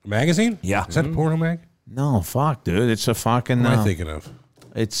 magazine. Yeah. Is that a porno mag? No, fuck, dude. It's a fucking. What am I thinking of?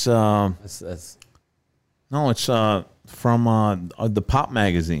 It's That's no, it's from the Pop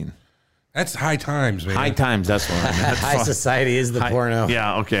magazine. That's High Times, man. High Times. That's what I meant. High Society is the porno.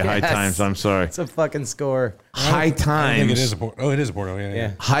 Yeah. Okay. High Yes. Times. I'm sorry. It's a fucking score. High I think Times. it is a porno. Oh, it is a porno. Yeah.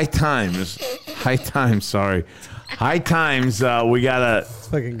 Yeah. High Times. High Times. Sorry. High Times. We got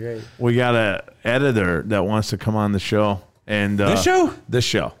Fucking great. a editor that wants to come on the show. And This show? This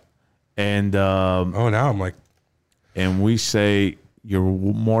show. And Oh, now I'm like, and we say you're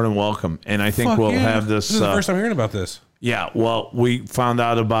more than welcome. And I think fuck we'll yeah. have this. This is the first time hearing about this. Yeah, well, we found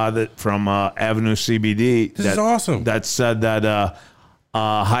out about it from Avenue CBD. This is awesome. That said that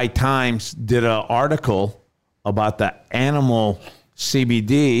High Times did an article about the animal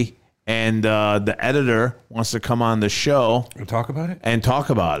CBD, and the editor wants to come on the show And talk about it. and talk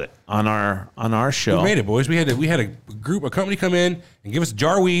about it on our show. We made it, boys. We had a company come in and give us a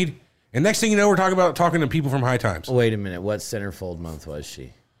jar of weed, and next thing you know, we're talking to people from High Times. Wait a minute. What centerfold month was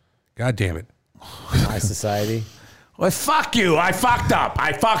she? God damn it! High Society. Well, fuck you. I fucked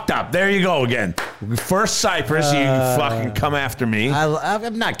up. There you go again. First Cypress, you fucking come after me.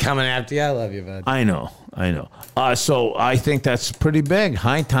 I'm not coming after you. I love you, bud. I know. So I think that's pretty big.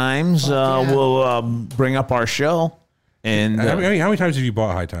 High Times will bring up our show. And how many times have you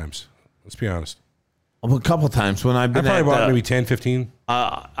bought High Times? Let's be honest. a couple of times when I've been I probably bought maybe 10, 15.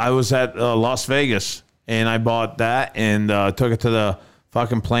 I was at Las Vegas, and I bought that and took it to the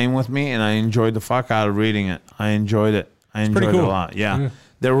fucking plane with me, and I enjoyed the fuck out of reading it. I enjoyed it. I enjoyed it a lot. Yeah.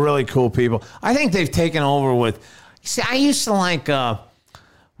 They're really cool people. I think they've taken over with... See, I used to like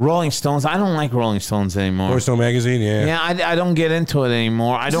Rolling Stones. I don't like Rolling Stones anymore. Rolling Stone magazine, yeah. Yeah, I don't get into it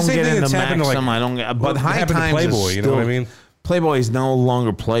anymore. I don't get into Maxim. I don't get... But High Times Playboy, is you know what I mean? Playboy is no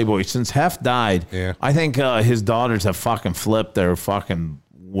longer Playboy. Since Hef died, I think his daughters have fucking flipped their fucking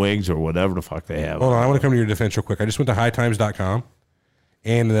wigs or whatever the fuck they have. Hold on, I want to come to your defense real quick. I just went to hightimes.com,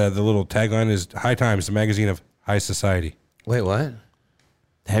 and the little tagline is High Times, the magazine of high society. Wait, what?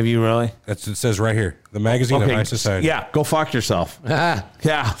 Have you really? That's it says right here. The magazine of high society. Yeah, go fuck yourself. Yeah.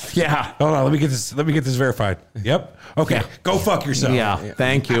 Hold on, let me get this verified. Yep. Okay. Go fuck yourself. Yeah.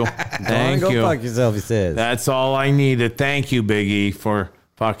 Thank you. Thank you. Go fuck yourself, he says. That's all I needed. Thank you, Big E, for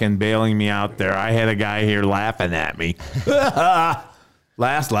fucking bailing me out there. I had a guy here laughing at me.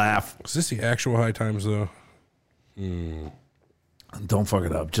 Last laugh. Is this the actual High Times though? Don't fuck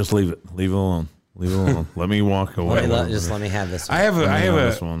it up. Just leave it. Leave it alone. Leave it alone. Let me walk away. Just let me have this one. I have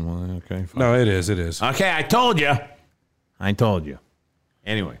this one. Okay. Fine. No, it is. Okay, I told you.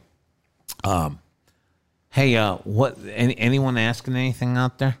 Anyway, hey, what? Anyone asking anything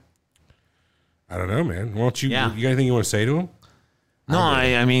out there? I don't know, man. Why don't you? Yeah. You got anything you want to say to him? No,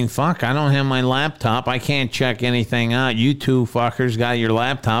 I mean, fuck. I don't have my laptop. I can't check anything out. You two fuckers got your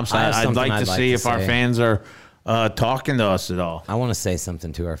laptops. I'd like to see if our fans are talking to us at all. I want to say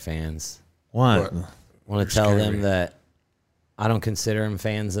something to our fans. What? I want to tell them that I don't consider them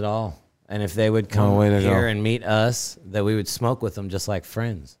fans at all. And if they would come here and meet us, that we would smoke with them just like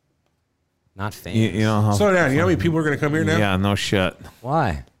friends. Not fans. You know how... Slow down. You know how many people are going to come here now? Yeah, no shit.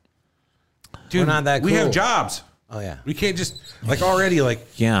 Why? Dude, we're not that cool. We have jobs. Oh, yeah. We can't just, like already, like...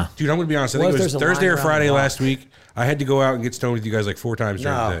 Yeah. Dude, I'm going to be honest. I think it was Thursday or Friday last week. I had to go out and get stoned with you guys like 4 times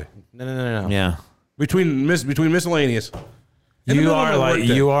during the day. No. Yeah. Between miscellaneous. You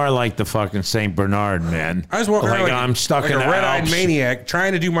are like the fucking Saint Bernard, man. I was walking around like I'm stuck in a the red-eyed Alps. maniac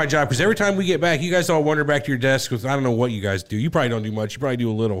trying to do my job. Because every time we get back, you guys all wander back to your desk with I don't know what you guys do. You probably don't do much. You probably do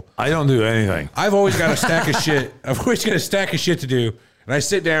a little. I don't do anything. I've always got a stack of shit. I've always got a stack of shit to do, and I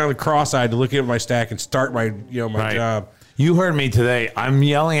sit down cross-eyed to look at my stack and start my job. You heard me today. I'm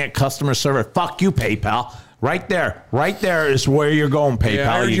yelling at customer service. Fuck you, PayPal. Right there is where you're going, PayPal.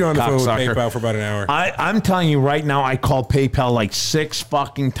 Yeah, I heard you on the phone with cocksucker. PayPal for about an hour. I'm telling you right now, I called PayPal like 6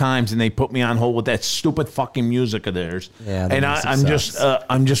 fucking times, and they put me on hold with that stupid fucking music of theirs. Yeah, and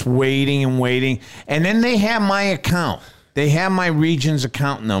I'm just waiting and waiting, and then they have my account. They have my region's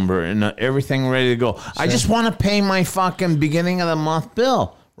account number and everything ready to go. Sure. I just want to pay my fucking beginning of the month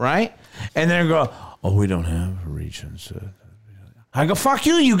bill, right? And they're going, oh, we don't have regions. I go, fuck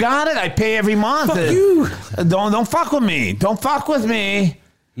you. You got it. I pay every month. Fuck you. Don't fuck with me. Don't fuck with me.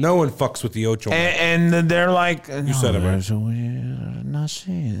 No one fucks with the Ocho. And they're like, you said it, man. We're not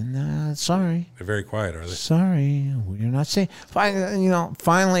saying. Sorry. They're very quiet, are they? Sorry, we're not saying.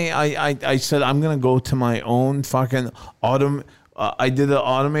 Finally, I said I'm gonna go to my own fucking I did the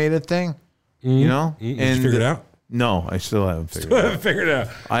automated thing, you know. And did you figure it out? No, I still haven't figured it out.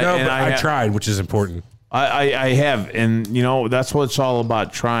 I tried, which is important. I have, and that's what it's all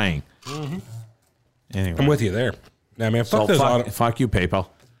about, trying. Mm-hmm. Anyway, I'm with you there. Nah, man, fuck you, PayPal.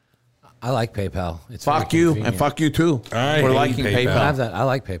 I like PayPal. It's fuck you, and fuck you too. For liking PayPal. I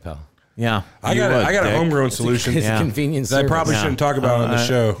like PayPal. Yeah, I got a homegrown solution. It's a convenient service. I probably shouldn't talk about on the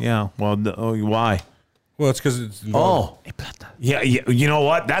show. Yeah, well, why? Well, it's because it's involved. Yeah, you know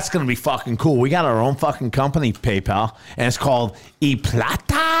what? That's going to be fucking cool. We got our own fucking company, PayPal, and it's called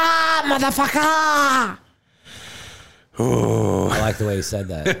ePlata, motherfucker. Oh. I like the way he said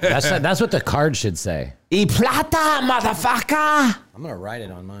that. That's what the card should say. ePlata, motherfucker. I'm going to write it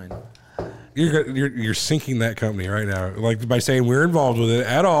on mine. You're sinking that company right now, like by saying we're involved with it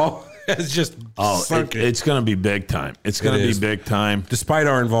at all. It's just it's going to be big time. It's going to be big time, despite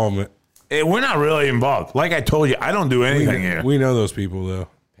our involvement. We're not really involved. Like I told you, I don't do anything here. We know those people though.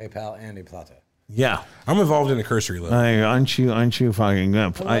 PayPal and ePlata. Yeah, I'm involved in a cursory level. Aren't you fucking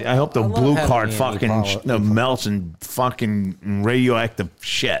good? I hope the blue card fucking melts and fucking radioactive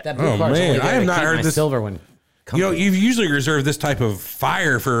shit. That blue card's man, I have not heard this silver one. You know, you've usually reserved this type of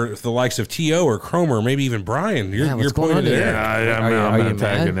fire for the likes of T.O. or Cromer, or maybe even Brian. You're what's going pointing on there. here? I'm you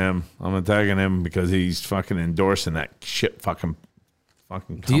attacking mad? him. I'm attacking him because he's fucking endorsing that shit fucking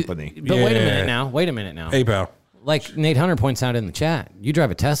company. But wait a Yeah. minute now. Wait a minute now. Hey, pal. Like Nate Hunter points out in the chat, you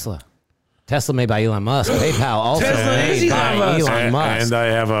drive a Tesla. Tesla made by Elon Musk. PayPal also Tesla is made by Elon Musk. Elon Musk. And I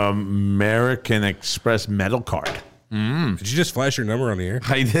have a American Express metal card. Did you just flash your number on the air?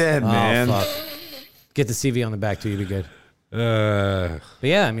 I did, man. Oh, fuck. Get the CV on the back too. You'd be good. But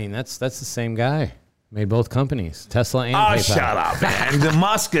yeah, I mean that's the same guy. Made both companies, Tesla and Oh, PayPal. shut up, man. The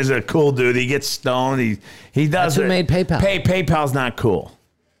Musk is a cool dude. He gets stoned. He does That's who it. made PayPal. PayPal's not cool.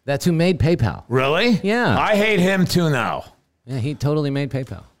 That's who made PayPal. Really? Yeah. I hate him too now. Yeah, he totally made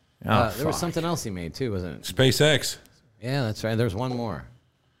PayPal. Oh, There was fuck. something else he made too, wasn't it? SpaceX. Yeah, that's right. There's one more.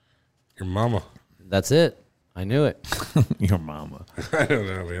 Your mama. That's it. I knew it. Your mama. I don't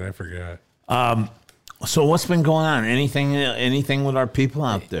know, man. I forgot. So what's been going on? Anything with our people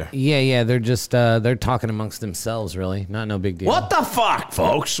out there? Yeah. They're just they're talking amongst themselves, really. No big deal. What the fuck,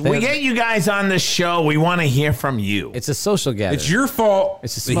 folks? We get you guys on this show. We want to hear from you. It's a social gathering. It's your fault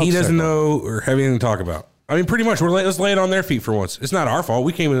It's a that smoke he doesn't circle. know or have anything to talk about. I mean, pretty much, let's lay it on their feet for once. It's not our fault.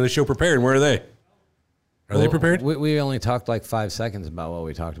 We came into the show prepared. And where are they? Are they prepared? We only talked like 5 seconds about what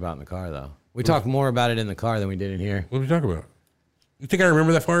we talked about in the car, though. We talked more about it in the car than we did in here. What did we talk about? You think I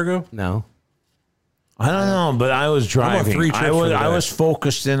remember that far ago? No. I don't know, but I was driving. 3 trips I for the day. was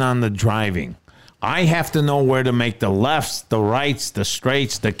focused in on the driving. I have to know where to make the lefts, the rights, the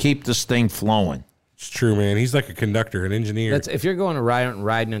straights to keep this thing flowing. It's true, man. He's like a conductor, an engineer. That's if you're going to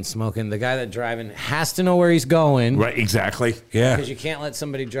riding and smoking, the guy that driving has to know where he's going. Right, exactly. yeah. Because you can't let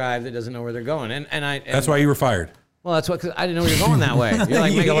somebody drive that doesn't know where they're going. And That's why you were fired. Well, that's what, cause I didn't know you were going that way. You're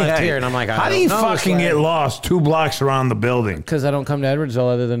like, make a left Yeah. here. And I'm like, how do you fucking get lost 2 blocks around the building? Because I don't come to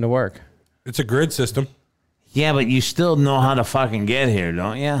Edwardsville other than to work. It's a grid system. Yeah, but you still know how to fucking get here,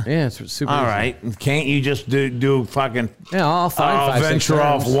 don't you? Yeah, it's super All easy. right. Can't you just do fucking... Yeah, I'll find I'll 5, 6 venture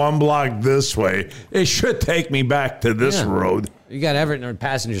off turns. 1 block this way. It should take me back to this Yeah. road. You got Everett in the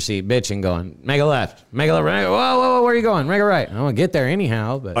passenger seat bitching, going, make a left, make a left, whoa, where are you going? Make a right. I'm going to get there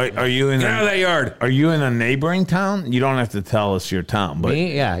anyhow, but Are you in Get out of a, that yard. Are you in a neighboring town? You don't have to tell us your town, but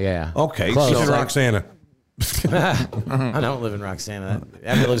me? Yeah. Okay, Close. He's so- in Roxana. I don't live in Roxana.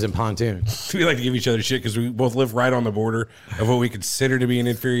 Everett lives in Pontoon. We like to give each other shit because we both live right on the border of what we consider to be an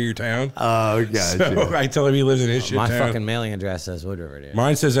inferior town. oh, gotcha. So I tell him he lives in his shit My town. fucking mailing address says Wood River, dude.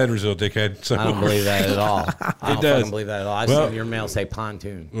 Mine says Edwardsville, dickhead. So I don't believe that at all. I don't does. fucking believe that at all. I've Well- seen your mail say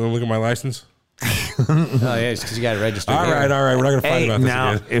Pontoon. You want to look at my license? Oh, yeah, it's because you got it registered. All there. right. We're not going to fight Hey, about this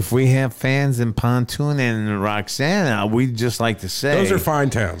now, again. if we have fans in Pontoon and Roxana, we'd just like to say Those are fine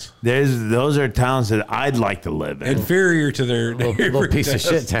towns. those are towns that I'd like to live in. Inferior to their Little piece of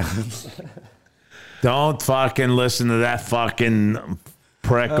shit town. Don't fucking listen to that fucking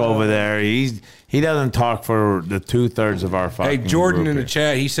prick over there. He doesn't talk for the 2/3 of our Hey, fucking Jordan group in the here.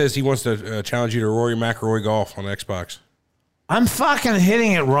 chat, he says he wants to challenge you to Rory McIlroy golf on Xbox. I'm fucking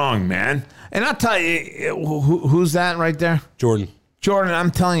hitting it wrong, man. And I'll tell you, who's that right there? Jordan. Jordan,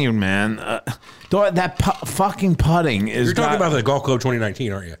 I'm telling you, man. That fucking putting is. You're talking about the Golf Club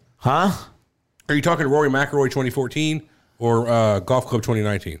 2019, aren't you? Huh? Are you talking Rory McIlroy 2014 or Golf Club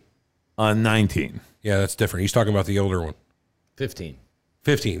 2019? 19. Yeah, that's different. He's talking about the older one. 15.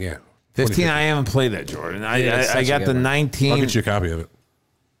 15, yeah. 15, I haven't played that, Jordan. Yeah, it's I such a got good the one. 19. I'll get you a copy of it.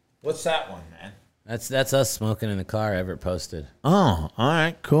 What's that one, man? That's us smoking in the car Everett posted. Oh, all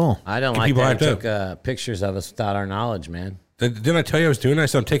right, cool. I don't Get like people that. hyped He took pictures of us without our knowledge, man. Didn't I tell you I was doing that? I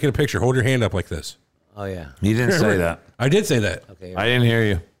said, I'm taking a picture. Hold your hand up like this. Oh, yeah. You didn't say that. I did say that. Okay. I didn't hear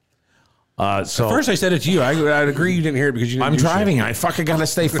you. So First, I said it to you. I'd agree you didn't hear it because you didn't I'm do shit. driving. I fucking got to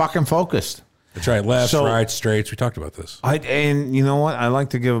stay fucking focused. That's right. Lefts, So- rights, straights. We talked about this. And you know what? I like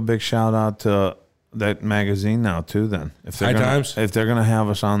to give a big shout out to that magazine now too. Then if they're High gonna, Times? if they're gonna have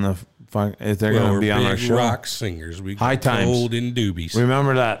us on the if they're Well, gonna we're be on our big show, rock singers. We High Times. Gold in doobies.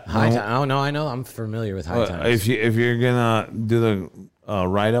 remember that. High time. Oh, no, I know. I'm familiar with high times. If you're gonna do the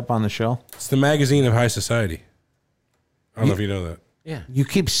write up on the show, It's the magazine of high society. I don't know if you know that. yeah. you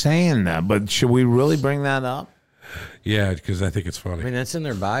keep saying that, but should we really bring that up? Yeah, because I think it's I funny. mean, that's in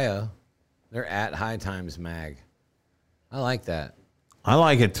their bio. They're at High Times Mag. I like that. I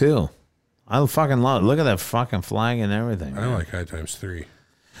like it too. I fucking love it. Look at that fucking flag and everything. I like High Times 3.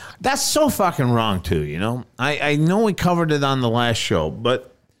 That's so fucking wrong too, you know? I know we covered it on the last show,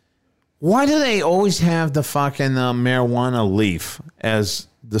 but why do they always have the fucking marijuana leaf as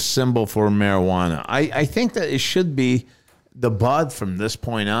the symbol for marijuana? I think that it should be the bud from this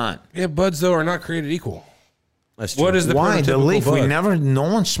point on. Yeah, buds, though, are not created equal. That's true. What is the Why the prototypical leaf? bud? No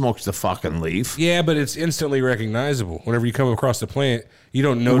one smokes the fucking leaf. Yeah, but it's instantly recognizable. Whenever you come across the plant, you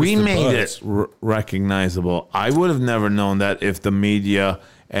don't notice We the made buds. it recognizable. I would have never known that if the media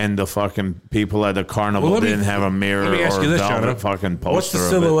and the fucking people at the carnival Well, let me- didn't have a mirror Let me ask or you a this, velvet Jonah. fucking poster. What's the of it.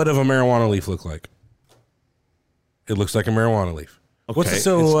 silhouette of a marijuana leaf look like? It looks like a marijuana leaf. What's the Okay,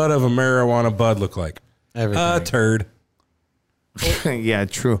 silhouette of a marijuana bud look like? Everything. A turd. Yeah,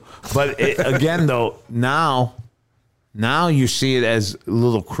 true. But again, though, now you see it as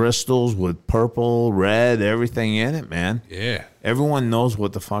little crystals with purple, red, everything in it, man. Yeah. Everyone knows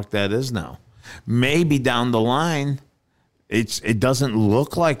what the fuck that is now. Maybe down the line, it doesn't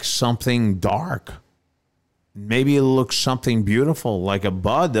look like something dark. Maybe it looks something beautiful, like a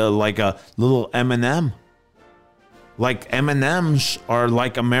bud, like a little M&M. Like M&Ms are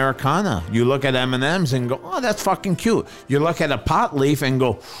like Americana. You look at M&Ms and go, oh, that's fucking cute. You look at a pot leaf and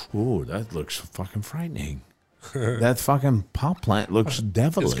go, ooh, that looks fucking frightening. That fucking pot plant looks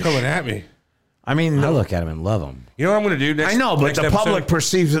devilish. It's coming at me. I mean, I look at them and love them. You know what I'm going to do next I know, but next the episode? public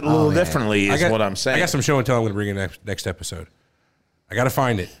perceives it a little differently, is what I'm saying. I got some show and tell I'm going to bring in next episode. I got to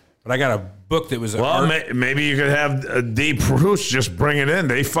find it. But I got a book that was... Well, maybe you could have Deep Roots just bring it in.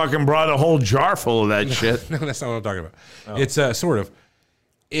 They fucking brought a whole jar full of that shit. No, that's not what I'm talking about. It's sort of.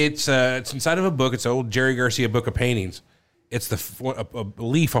 It's inside of a book. It's an old Jerry Garcia book of paintings. It's a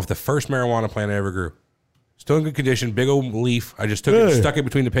leaf off the first marijuana plant I ever grew. Still in good condition. Big old leaf. I just took it, stuck it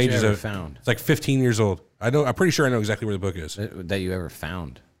between the pages. ever found? It's like 15 years old. I'm pretty sure I know exactly where the book is. That you ever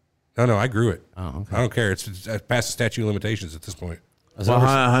found. No, I grew it. Oh, okay. I don't care. It's past the statute of limitations at this point. Well,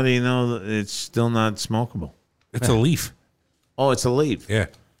 how do you know that it's still not smokable? It's a leaf. Oh, it's a leaf. Yeah.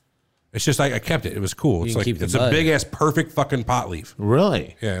 It's just I kept it. It was cool. It's can like keep the it's a bud. big ass perfect fucking pot leaf.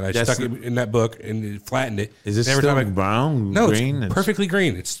 Really? Yeah, and I That's stuck it in that book and flattened it. Is it And every still time I- brown, No, green? it's perfectly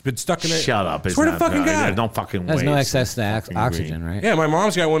green. It's been stuck in it. Shut up. It's Swear to not fucking brown. God. Don't fucking Has wait. no It's access to fucking oxygen, green. right? Yeah, my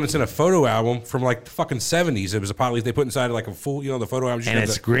mom's got one that's in a photo album from like the fucking 70s. It was a pot leaf they put inside like a full, the photo album. And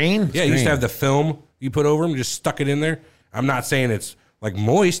it's green? Yeah, you used green. to have the film you put over them, just stuck it in there. I'm not saying it's like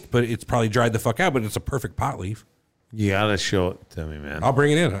moist, but it's probably dried the fuck out, but it's a perfect pot leaf. You got to show it to me, man. I'll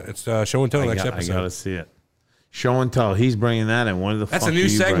bring it in. It's show and tell next I episode. got to see it. Show and tell. He's bringing that in. What the That's fuck a new are you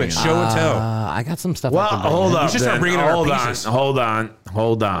segment, bringing? show and tell. I got some stuff. Well, I can bring hold in. up. should start then. bringing in our hold pieces. Hold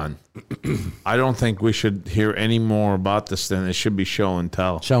on. I don't think we should hear any more about this. Then it should be show and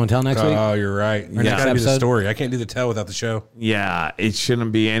tell. Show and tell next week. Oh, you're right. It's Yeah. got to be the Episode? story. I can't do the tell without the show. Yeah, it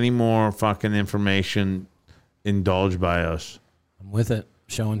shouldn't be any more fucking information indulged by us. I'm with it.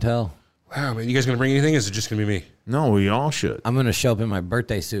 Show and tell. Wow, man. You guys going to bring anything? Or is it just going to be me? No, we all should. I'm gonna show up in my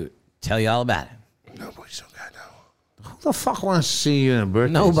birthday suit. Tell you all about it. Nobody's so God, no. Who the fuck wants to see you in a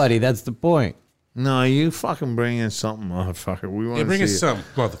birthday? Nobody. That's the point. No, you fucking bring in something, motherfucker. We want Yeah, to bring see us you. some,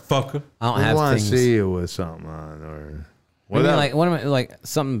 motherfucker. I don't We have want to things. see you with something on, or What do you mean, whatever. like what am I like?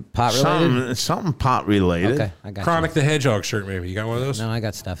 Something pot related? something pot related. Okay, I got Chronic the Hedgehog shirt, maybe. You got one of those? you. No, I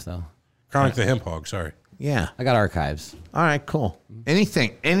got stuff though. Chronic the Hemp Hog, sorry. Yeah. I got archives. All right. Cool.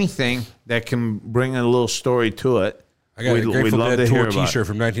 Anything that can bring a little story to it. I got a Grateful love Dead to hear tour about it. T-shirt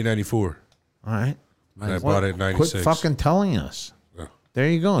from 1994. All right. And I bought it in 96. Quit fucking telling us. Oh. There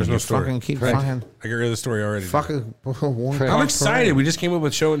you go. There's no You story. fucking keep Right. fucking I got rid of the story already. fucking. I'm excited. We just came up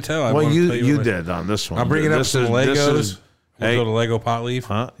with show and tell. I Well, wanna you tell you what- did on this one. I'm bringing up This some is- Legos. this is- We'll hey, go to Lego pot leaf.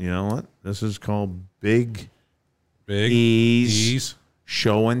 you know what? This is called Big Big E's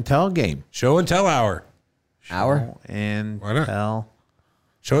Show and Tell game. Show and tell hour. Hour? And Why not? tell.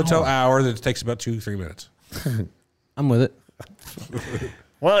 Show and tell hour that takes about 2-3 minutes. I'm with it.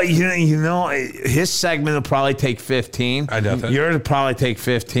 Well, you know, his segment will probably take 15. I doubt that. Yours will probably take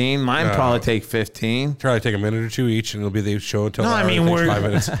 15. Mine will probably take 15. Try to take a minute or two each, and it'll be the show and tell No, hour I mean, that takes 5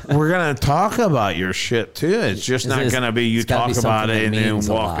 minutes. we're going to talk about your shit, too. It's just not It's- going to be you it's gotta talk be about something it that and then means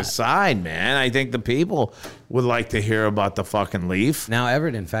a walk lot. aside, man. I think the people would like to hear about the fucking leaf. Now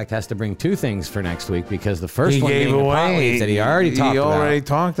Everett, in fact, has to bring two things for next week because the first He one gave being the pot away. leaf that he already talked about.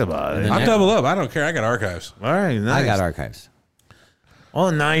 talked about it. then- I'm double up. I don't care. I got archives. All right, nice. I got archives. Oh,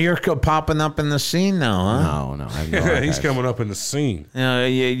 now you're popping up in the scene now, huh? No, I have no He's archives. coming up in the scene.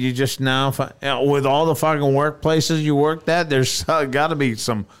 You just now with all the fucking workplaces you worked at, there's got to be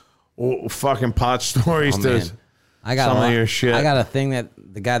some fucking pot stories Oh, to man. I got some a of lot- your shit. I got a thing that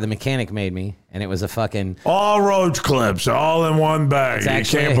the mechanic made me, and it was a fucking. All roach clips, all in one bag. It's You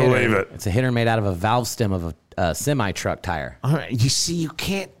actually can't a hitter. believe it. It's a hitter made out of a valve stem of a semi truck tire. All right, you see, you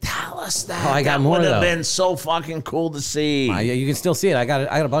can't tell us that. Oh, I got that more, would have though. been so fucking cool to see. You can still see it. I got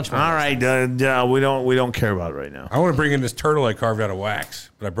a bunch of them. All right, we don't care about it right now. I want to bring in this turtle I carved out of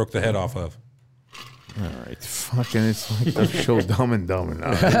wax, but I broke the head off of. All right, fucking, it's like the show Dumb and Dumber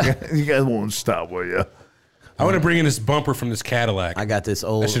now. You guys won't stop, will you? I want to bring in this bumper from this Cadillac. I got this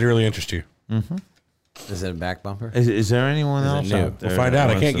old. That should really interest you. Is it a back bumper? Is there anyone else new? out there? We'll find that out.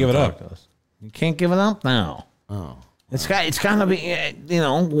 I wants can't to give it talk up. to us? You can't give it up now. Oh. It's got to be,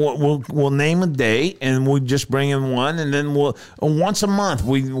 we'll name a date and we'll just bring in one, and then we'll once a month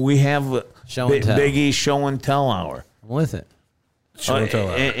we have Show and tell. Big E show and tell hour. I'm with it. Show and tell.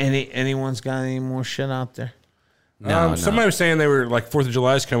 Anyone's got any more shit out there? No, Somebody was saying they were like 4th of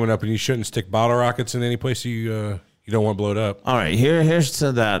July is coming up, and you shouldn't stick bottle rockets in any place you don't want blowed up. All right, here's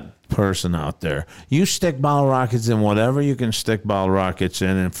to that person out there. You stick bottle rockets in whatever you can stick bottle rockets in,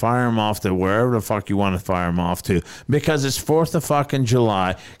 and fire them off to wherever the fuck you want to fire them off to, because it's 4th of fucking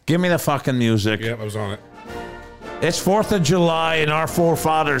July. Give me the fucking music. Yep, I was on it. It's 4th of July, and our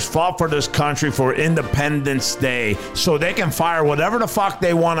forefathers fought for this country for Independence Day, so they can fire whatever the fuck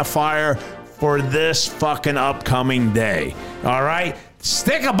they want to fire for this fucking upcoming day. All right?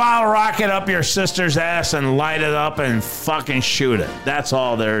 Stick a bottle rocket up your sister's ass and light it up and fucking shoot it. That's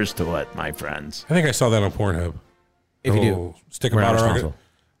all there is to it, my friends. I think I saw that on Pornhub. If you do, Stick a we're not bottle rocket responsible.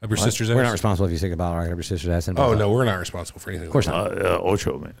 up your sister's We're not ass. responsible if you stick a bottle rocket up your sister's ass. Oh, no, we're not responsible for anything. Of course not.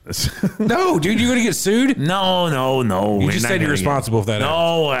 Ocho, man. No, dude, you're going to get sued? No. You We're just not said you're gonna responsible if that get-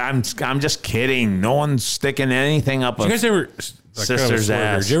 No, I'm just kidding. No one's sticking anything up Did you guys ever... sister's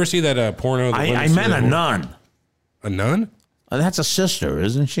ass. Did you ever see that porno? that I women meant see a that- nun. A nun? That's a sister,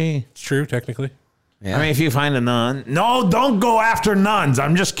 isn't she? It's true, technically. Yeah. I mean, if you find a nun. No, don't go after nuns.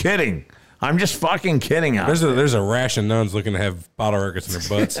 I'm just kidding. I'm just fucking kidding. There's a rash of nuns looking to have bottle rockets in their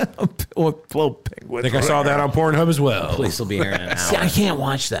butts. I Little penguin. think I saw that on Pornhub as well. Police will be here in an See, hour. I can't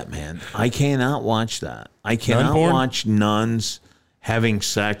watch that, man. I cannot watch that. I cannot porn? watch nuns having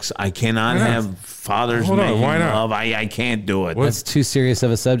sex. I cannot Why not? have fathers Hold on, making why not? love. I can't do it. That's too serious of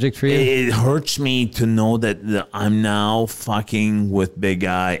a subject for you. It hurts me to know that I'm now fucking with Big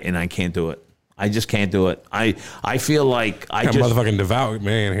Guy and I can't do it. I just can't do it. I feel like I Got a just motherfucking devout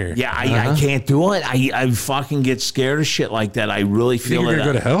man here. yeah, I can't do it. I fucking get scared of shit like that. I really feel you're it.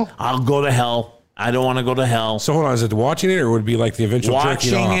 gonna go to hell? I'll go to hell. I don't want to go to hell. So hold on, is it watching it or would it be like the eventual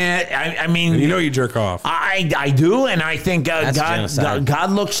Watching jerking off? it, I mean, And you know you jerk off. I do, and I think That's genocide.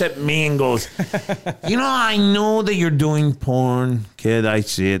 God looks at me and goes, I know that you're doing porn, kid. I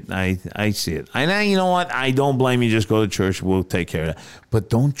see it. I see it. And you know what? I don't blame you. Just go to church. We'll take care of that. But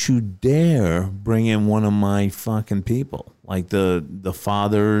don't you dare bring in one of my fucking people, like the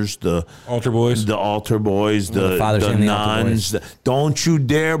fathers, the Altar boys. the altar boys, the fathers and the altar nuns. Don't you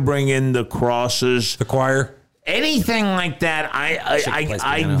dare bring in the crosses. The choir. Anything like that, plays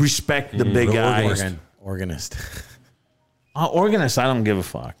I piano. respect the big the guy. organist. Organist. Organist, I don't give a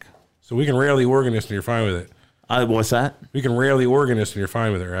fuck. So we can rail the organist and you're fine with it. What's that? We can rail the organist and you're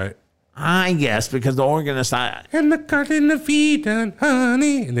fine with it, right? I guess because the organist, In the garden of Eden,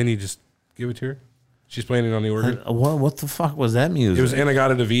 honey. And then you just give it to her. She's playing it on the organ. what the fuck was that music? It was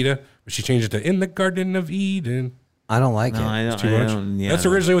Inagata Davida, but she changed it to In the Garden of Eden. I don't like No, it. I don't. Too much. Yeah. That's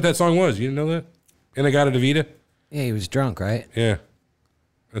originally what that song was. You didn't know that? Inagata Davida? Yeah, he was drunk, right? Yeah.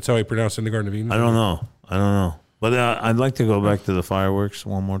 That's how he pronounced In the Garden of Eden. I don't know. But I'd like to go back to the fireworks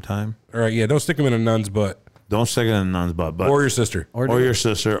one more time. All right, yeah, don't stick them in a nun's butt. Don't stick it in a nun's butt, but Or your sister. or your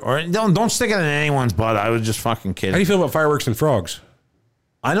sister, or don't stick it in anyone's butt. I was just fucking How do kidding. you feel about fireworks and frogs?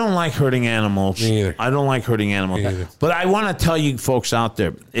 I don't like hurting animals. Me either. I don't like hurting animals. Me either. But I want to tell you folks out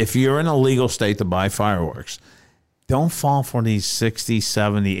there, if you're in a legal state to buy fireworks, don't fall for these $60,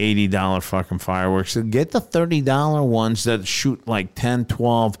 $70, $80 fucking fireworks. Get the $30 ones that shoot like 10,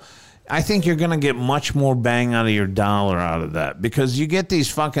 12. I think you're going to get much more bang out of your dollar out of that, because you get these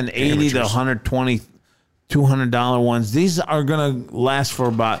fucking 80 to 120, $200 ones. These are going to last for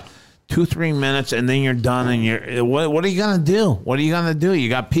about 2-3 minutes, and then you're done. And you're what are you gonna do? What are you gonna do? You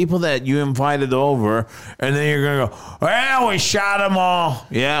got people that you invited over, and then you're gonna go, well, we shot them all.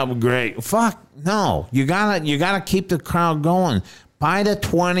 Yeah, great. Fuck no. You gotta keep the crowd going. Buy the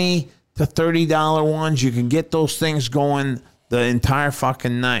 $20 to $30 ones. You can get those things going the entire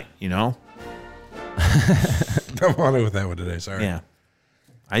fucking night. You know? I'm on it with that one today. Sorry. Yeah.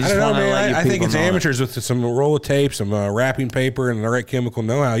 I don't know, wanna let man. you I think people it's know that. amateurs with some roll of tape, some wrapping paper, and the right chemical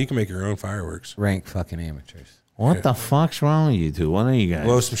know-how. You can make your own fireworks. Rank fucking amateurs. What the fuck's wrong with you two? What are you guys?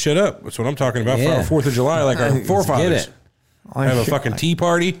 Blow some shit up. That's what I'm talking about. Yeah. 4th of July, like our forefathers. it. Have a fucking tea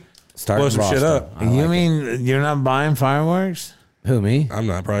party. Start blow in some shit Boston. up. I You like mean you're not buying fireworks? it. Who, me? I'm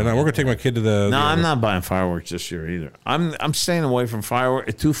not, probably not. We're gonna take my kid to the. No, I'm not buying fireworks this year either. I'm staying away from fireworks.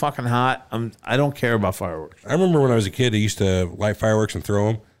 It's too fucking hot. I don't care about fireworks. I remember when I was a kid, they used to light fireworks and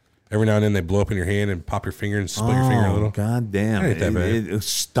throw them. Every now and then they blow up in your hand and pop your finger and split your finger a little. God damn. Ain't that bad. It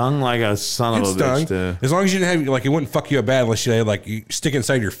stung like a son It of a stung. bitch. Too. As long as you didn't have, like, it wouldn't fuck you up bad unless you had, like, you stick it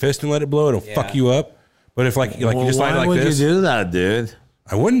inside your fist and let it blow. It'll fuck you up. But if like you just light it why like would this, you do that, dude?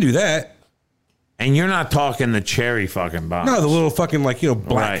 I wouldn't do that. And you're not talking the cherry fucking bombs. No, the little fucking black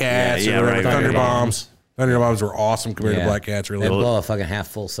Right, cats yeah, or whatever. right, Thunder right. bombs. Thunder bombs were awesome compared to black cats. They'd Really. blow a fucking half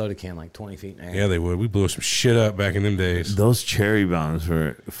full soda can like 20 feet in the air. Yeah, they would. We blew some shit up back in them days. Those cherry bombs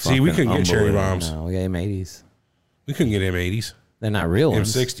were. See, we couldn't get cherry unbelievable. bombs. No, we got M80s. We couldn't get M80s. They're not real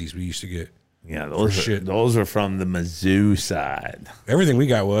ones. M60s we used to get. Yeah, those are from the Mizzou side. Everything we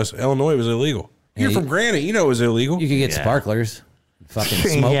got was. Illinois was illegal. You're Yeah, from Granite. You know it was illegal. You could get Yeah. sparklers, fucking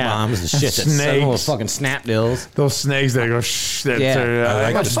smoke Yeah. bombs, and shit. That's Snakes. little fucking snap dills. Those snakes that go shh. Yeah,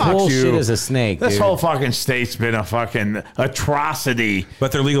 like what the bullshit you. is a snake, This dude? whole fucking state's been a fucking atrocity.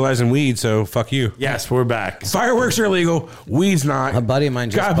 But they're legalizing weed, so fuck you. Yes, we're back. Fireworks are illegal. Weed's not. A buddy of mine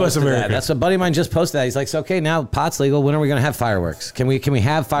just God bless posted America. that. That's a buddy of mine just posted that. He's like, so, okay, now pot's legal. When are we going to have fireworks? Can we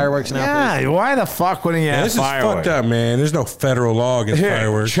have fireworks now? please? Yeah, why the fuck wouldn't you Yeah, have this is fireworks? fucked up, man. There's no federal law against Here,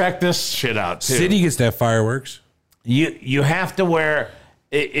 fireworks. check this shit out too. City gets to have fireworks. You have to wear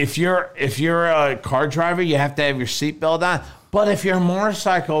if you're a car driver, you have to have your seatbelt on. But if you're a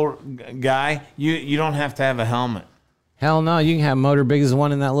motorcycle guy, you don't have to have a helmet. Hell no. You can have motor big as the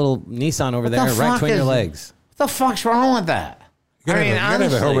one in that little Nissan over What there, the right fuck between your is- legs. What the fuck's wrong with that? You gotta, have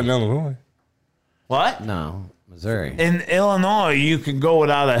a helmet in Illinois. What? No, Missouri. In Illinois, you can go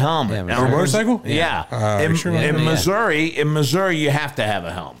without a helmet. Yeah, Now, For a motorcycle? Yeah. you sure about in that? Missouri, you have to have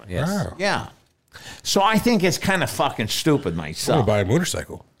a helmet. Yes. Wow. Yeah. So I think it's kind of fucking stupid I'm myself. gonna buy a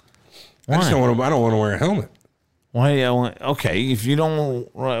motorcycle. I just Why? don't want to. I don't want to wear a helmet. Why? Okay, if you don't,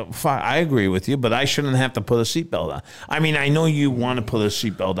 fine, I agree with you, but I shouldn't have to put a seatbelt on. I mean, I know you want to put a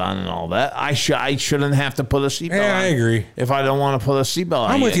seatbelt on and all that. I shouldn't have to put a seatbelt on. Yeah, I agree. If I don't want to put a seatbelt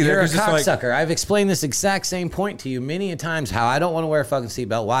on. I'm with you there. You're a 'cause it's like- cocksucker. I've explained this exact same point to you many a times. How I don't want to wear a fucking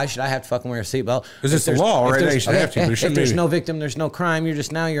seatbelt. Why should I have to fucking wear a seatbelt? 'Cause it's the law, right? You should have to, but it If shouldn't there's be. no victim, there's no crime. You're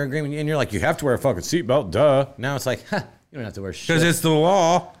agreeing, and you're like, you have to wear a fucking seatbelt. Duh. Now it's like, you don't have to wear shit. Because it's the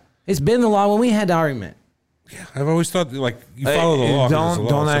law. It's been the law when we had the argument. I've always thought that, like you follow the law. 'cause it's the law,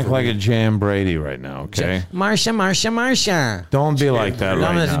 Don't act except for like me. a Jan Brady right now, okay? Marsha. Don't be like that I'm right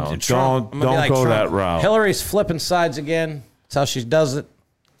gonna- now. Trump. I'm Don't gonna be like go Trump. that route. Hillary's flipping sides again. That's how she does it.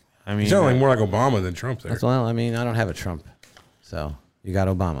 I mean, You sound like more like Obama than Trump there. Well, I mean, I don't have a Trump, so you got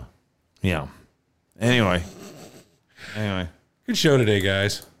Obama. yeah. Anyway, Good show today,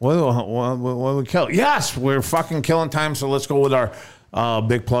 guys. what we kill? Yes, we're fucking killing time. So let's go with our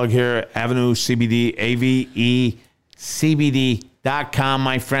big plug here, Avenue CBD, AVECBD.com,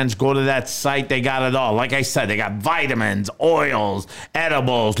 my friends. Go to that site. They got it all. Like I said, they got vitamins, oils,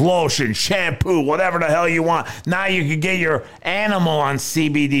 edibles, lotion, shampoo, whatever the hell you want. Now you can get your animal on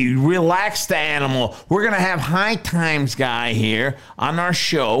CBD. Relax the animal. We're going to have High Times guy here on our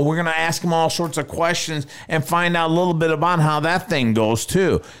show. We're going to ask him all sorts of questions and find out a little bit about how that thing goes,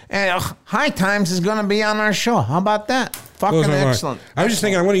 too. And High Times is going to be on our show. How about that? Fucking Blows my mind. excellent. I was just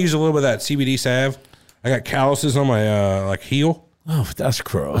thinking, I'm going to use a little bit of that CBD salve. I got calluses on my like heel. Oh, that's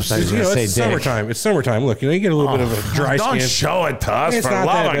gross. It's, it's summertime. It's summertime. Look, you get a little bit of a dry Don't skin. show it to us, It's for the not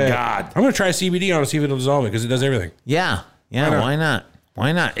love that of bad. God. I'm going to try CBD on and see if it'll dissolve it because it does everything. Yeah, not? why not?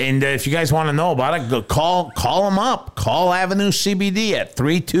 Why not? And if you guys want to know about it, go call them up. Call Avenue CBD at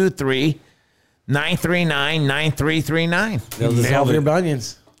 323-939-9339. They'll dissolve it. your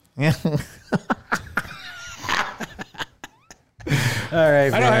bunions. Yeah. All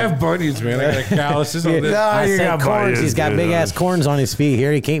right, I don't have bunions, man. I got calluses on this. No, I you said got corns. bunions, He's got dude. big ass corns on his feet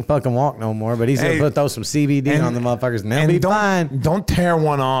here. He can't fucking walk no more, but he's Hey, gonna throw some CBD on the motherfuckers and they'll be don't, fine. Don't tear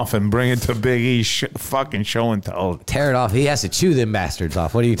one off and bring it to Big E fucking show and tell. Tear it off. He has to chew them bastards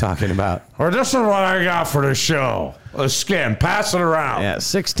off. What are you talking about? Or this is what I got for the show. A skin. Pass it around. Yeah,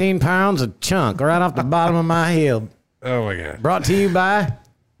 16 pounds of chunk right off the bottom of my heel. Oh, my God. Brought to you by.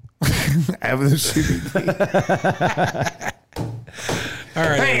 Avenue CBD. All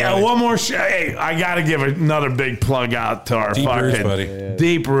right. Hey, everybody. one more. Hey, I got to give another big plug out to our Deep fucking Roots, buddy.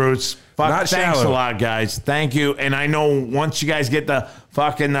 Deep Roots. Not Thanks shallow. a lot, guys. Thank you. And I know once you guys get the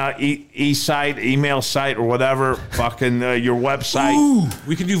fucking e-site, email site, or whatever, fucking your website. Ooh,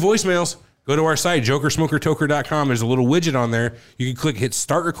 we can do voicemails. Go to our site, jokersmokertoker.com. There's a little widget on there. You can hit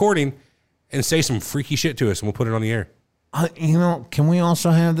start recording and say some freaky shit to us, and we'll put it on the air. Can we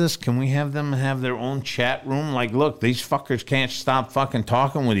also have this? Can we have them have their own chat room? Like, look, these fuckers can't stop fucking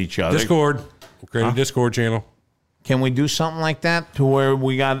talking with each other. Discord. We'll create a Discord channel. Can we do something like that to where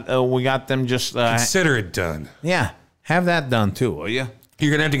we got them just Consider it done. yeah, have that done too, will you? You're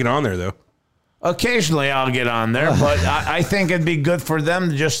going to have to get on there, though. Occasionally, I'll get on there, but I think it'd be good for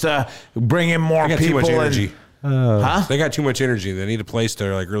them to just bring in more They got too people. much energy. Huh? They got too much energy. They need a place to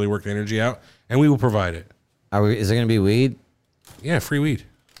really work the energy out, and we will provide it. Is it going to be weed? Yeah, free weed.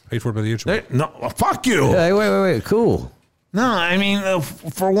 Paid for by the HOA. No, fuck you. Hey, wait. Cool. No, I mean,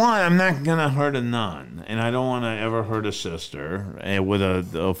 for one, I'm not gonna hurt a nun, and I don't want to ever hurt a sister with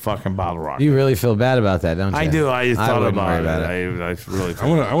a fucking bottle rocket. You really feel bad about that, don't you? I do. I thought wouldn't about worry it. I really.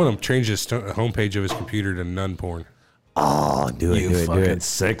 I want to change his homepage of his computer to nun porn. Oh, do it, You do it, do fucking it.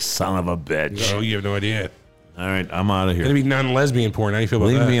 sick son of a bitch. Oh, you have no idea. All right, I'm out of It'll here. be non-lesbian porn. How do you feel about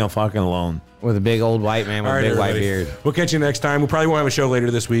Leave that? me fucking alone. With a big old white man with All a right, big white everybody. beard. We'll catch you next time. We probably won't have a show later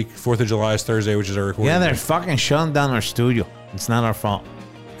this week. 4th of July is Thursday, which is our recording. Yeah, they're day. fucking shutting down our studio. It's not our fault.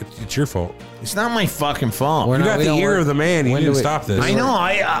 It's your fault. It's not my fucking fault. We're You not- got we the don't ear work- of the man. You When didn't do we- stop this. I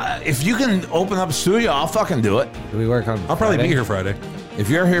know. If you can open up a studio, I'll fucking do it. Do we work on I'll probably Friday? be here Friday. If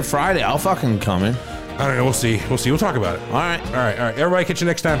you're here Friday, I'll fucking come in. I don't know. We'll see. We'll talk about it. All right. All right. Everybody, catch you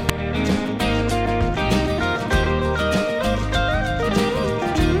next time.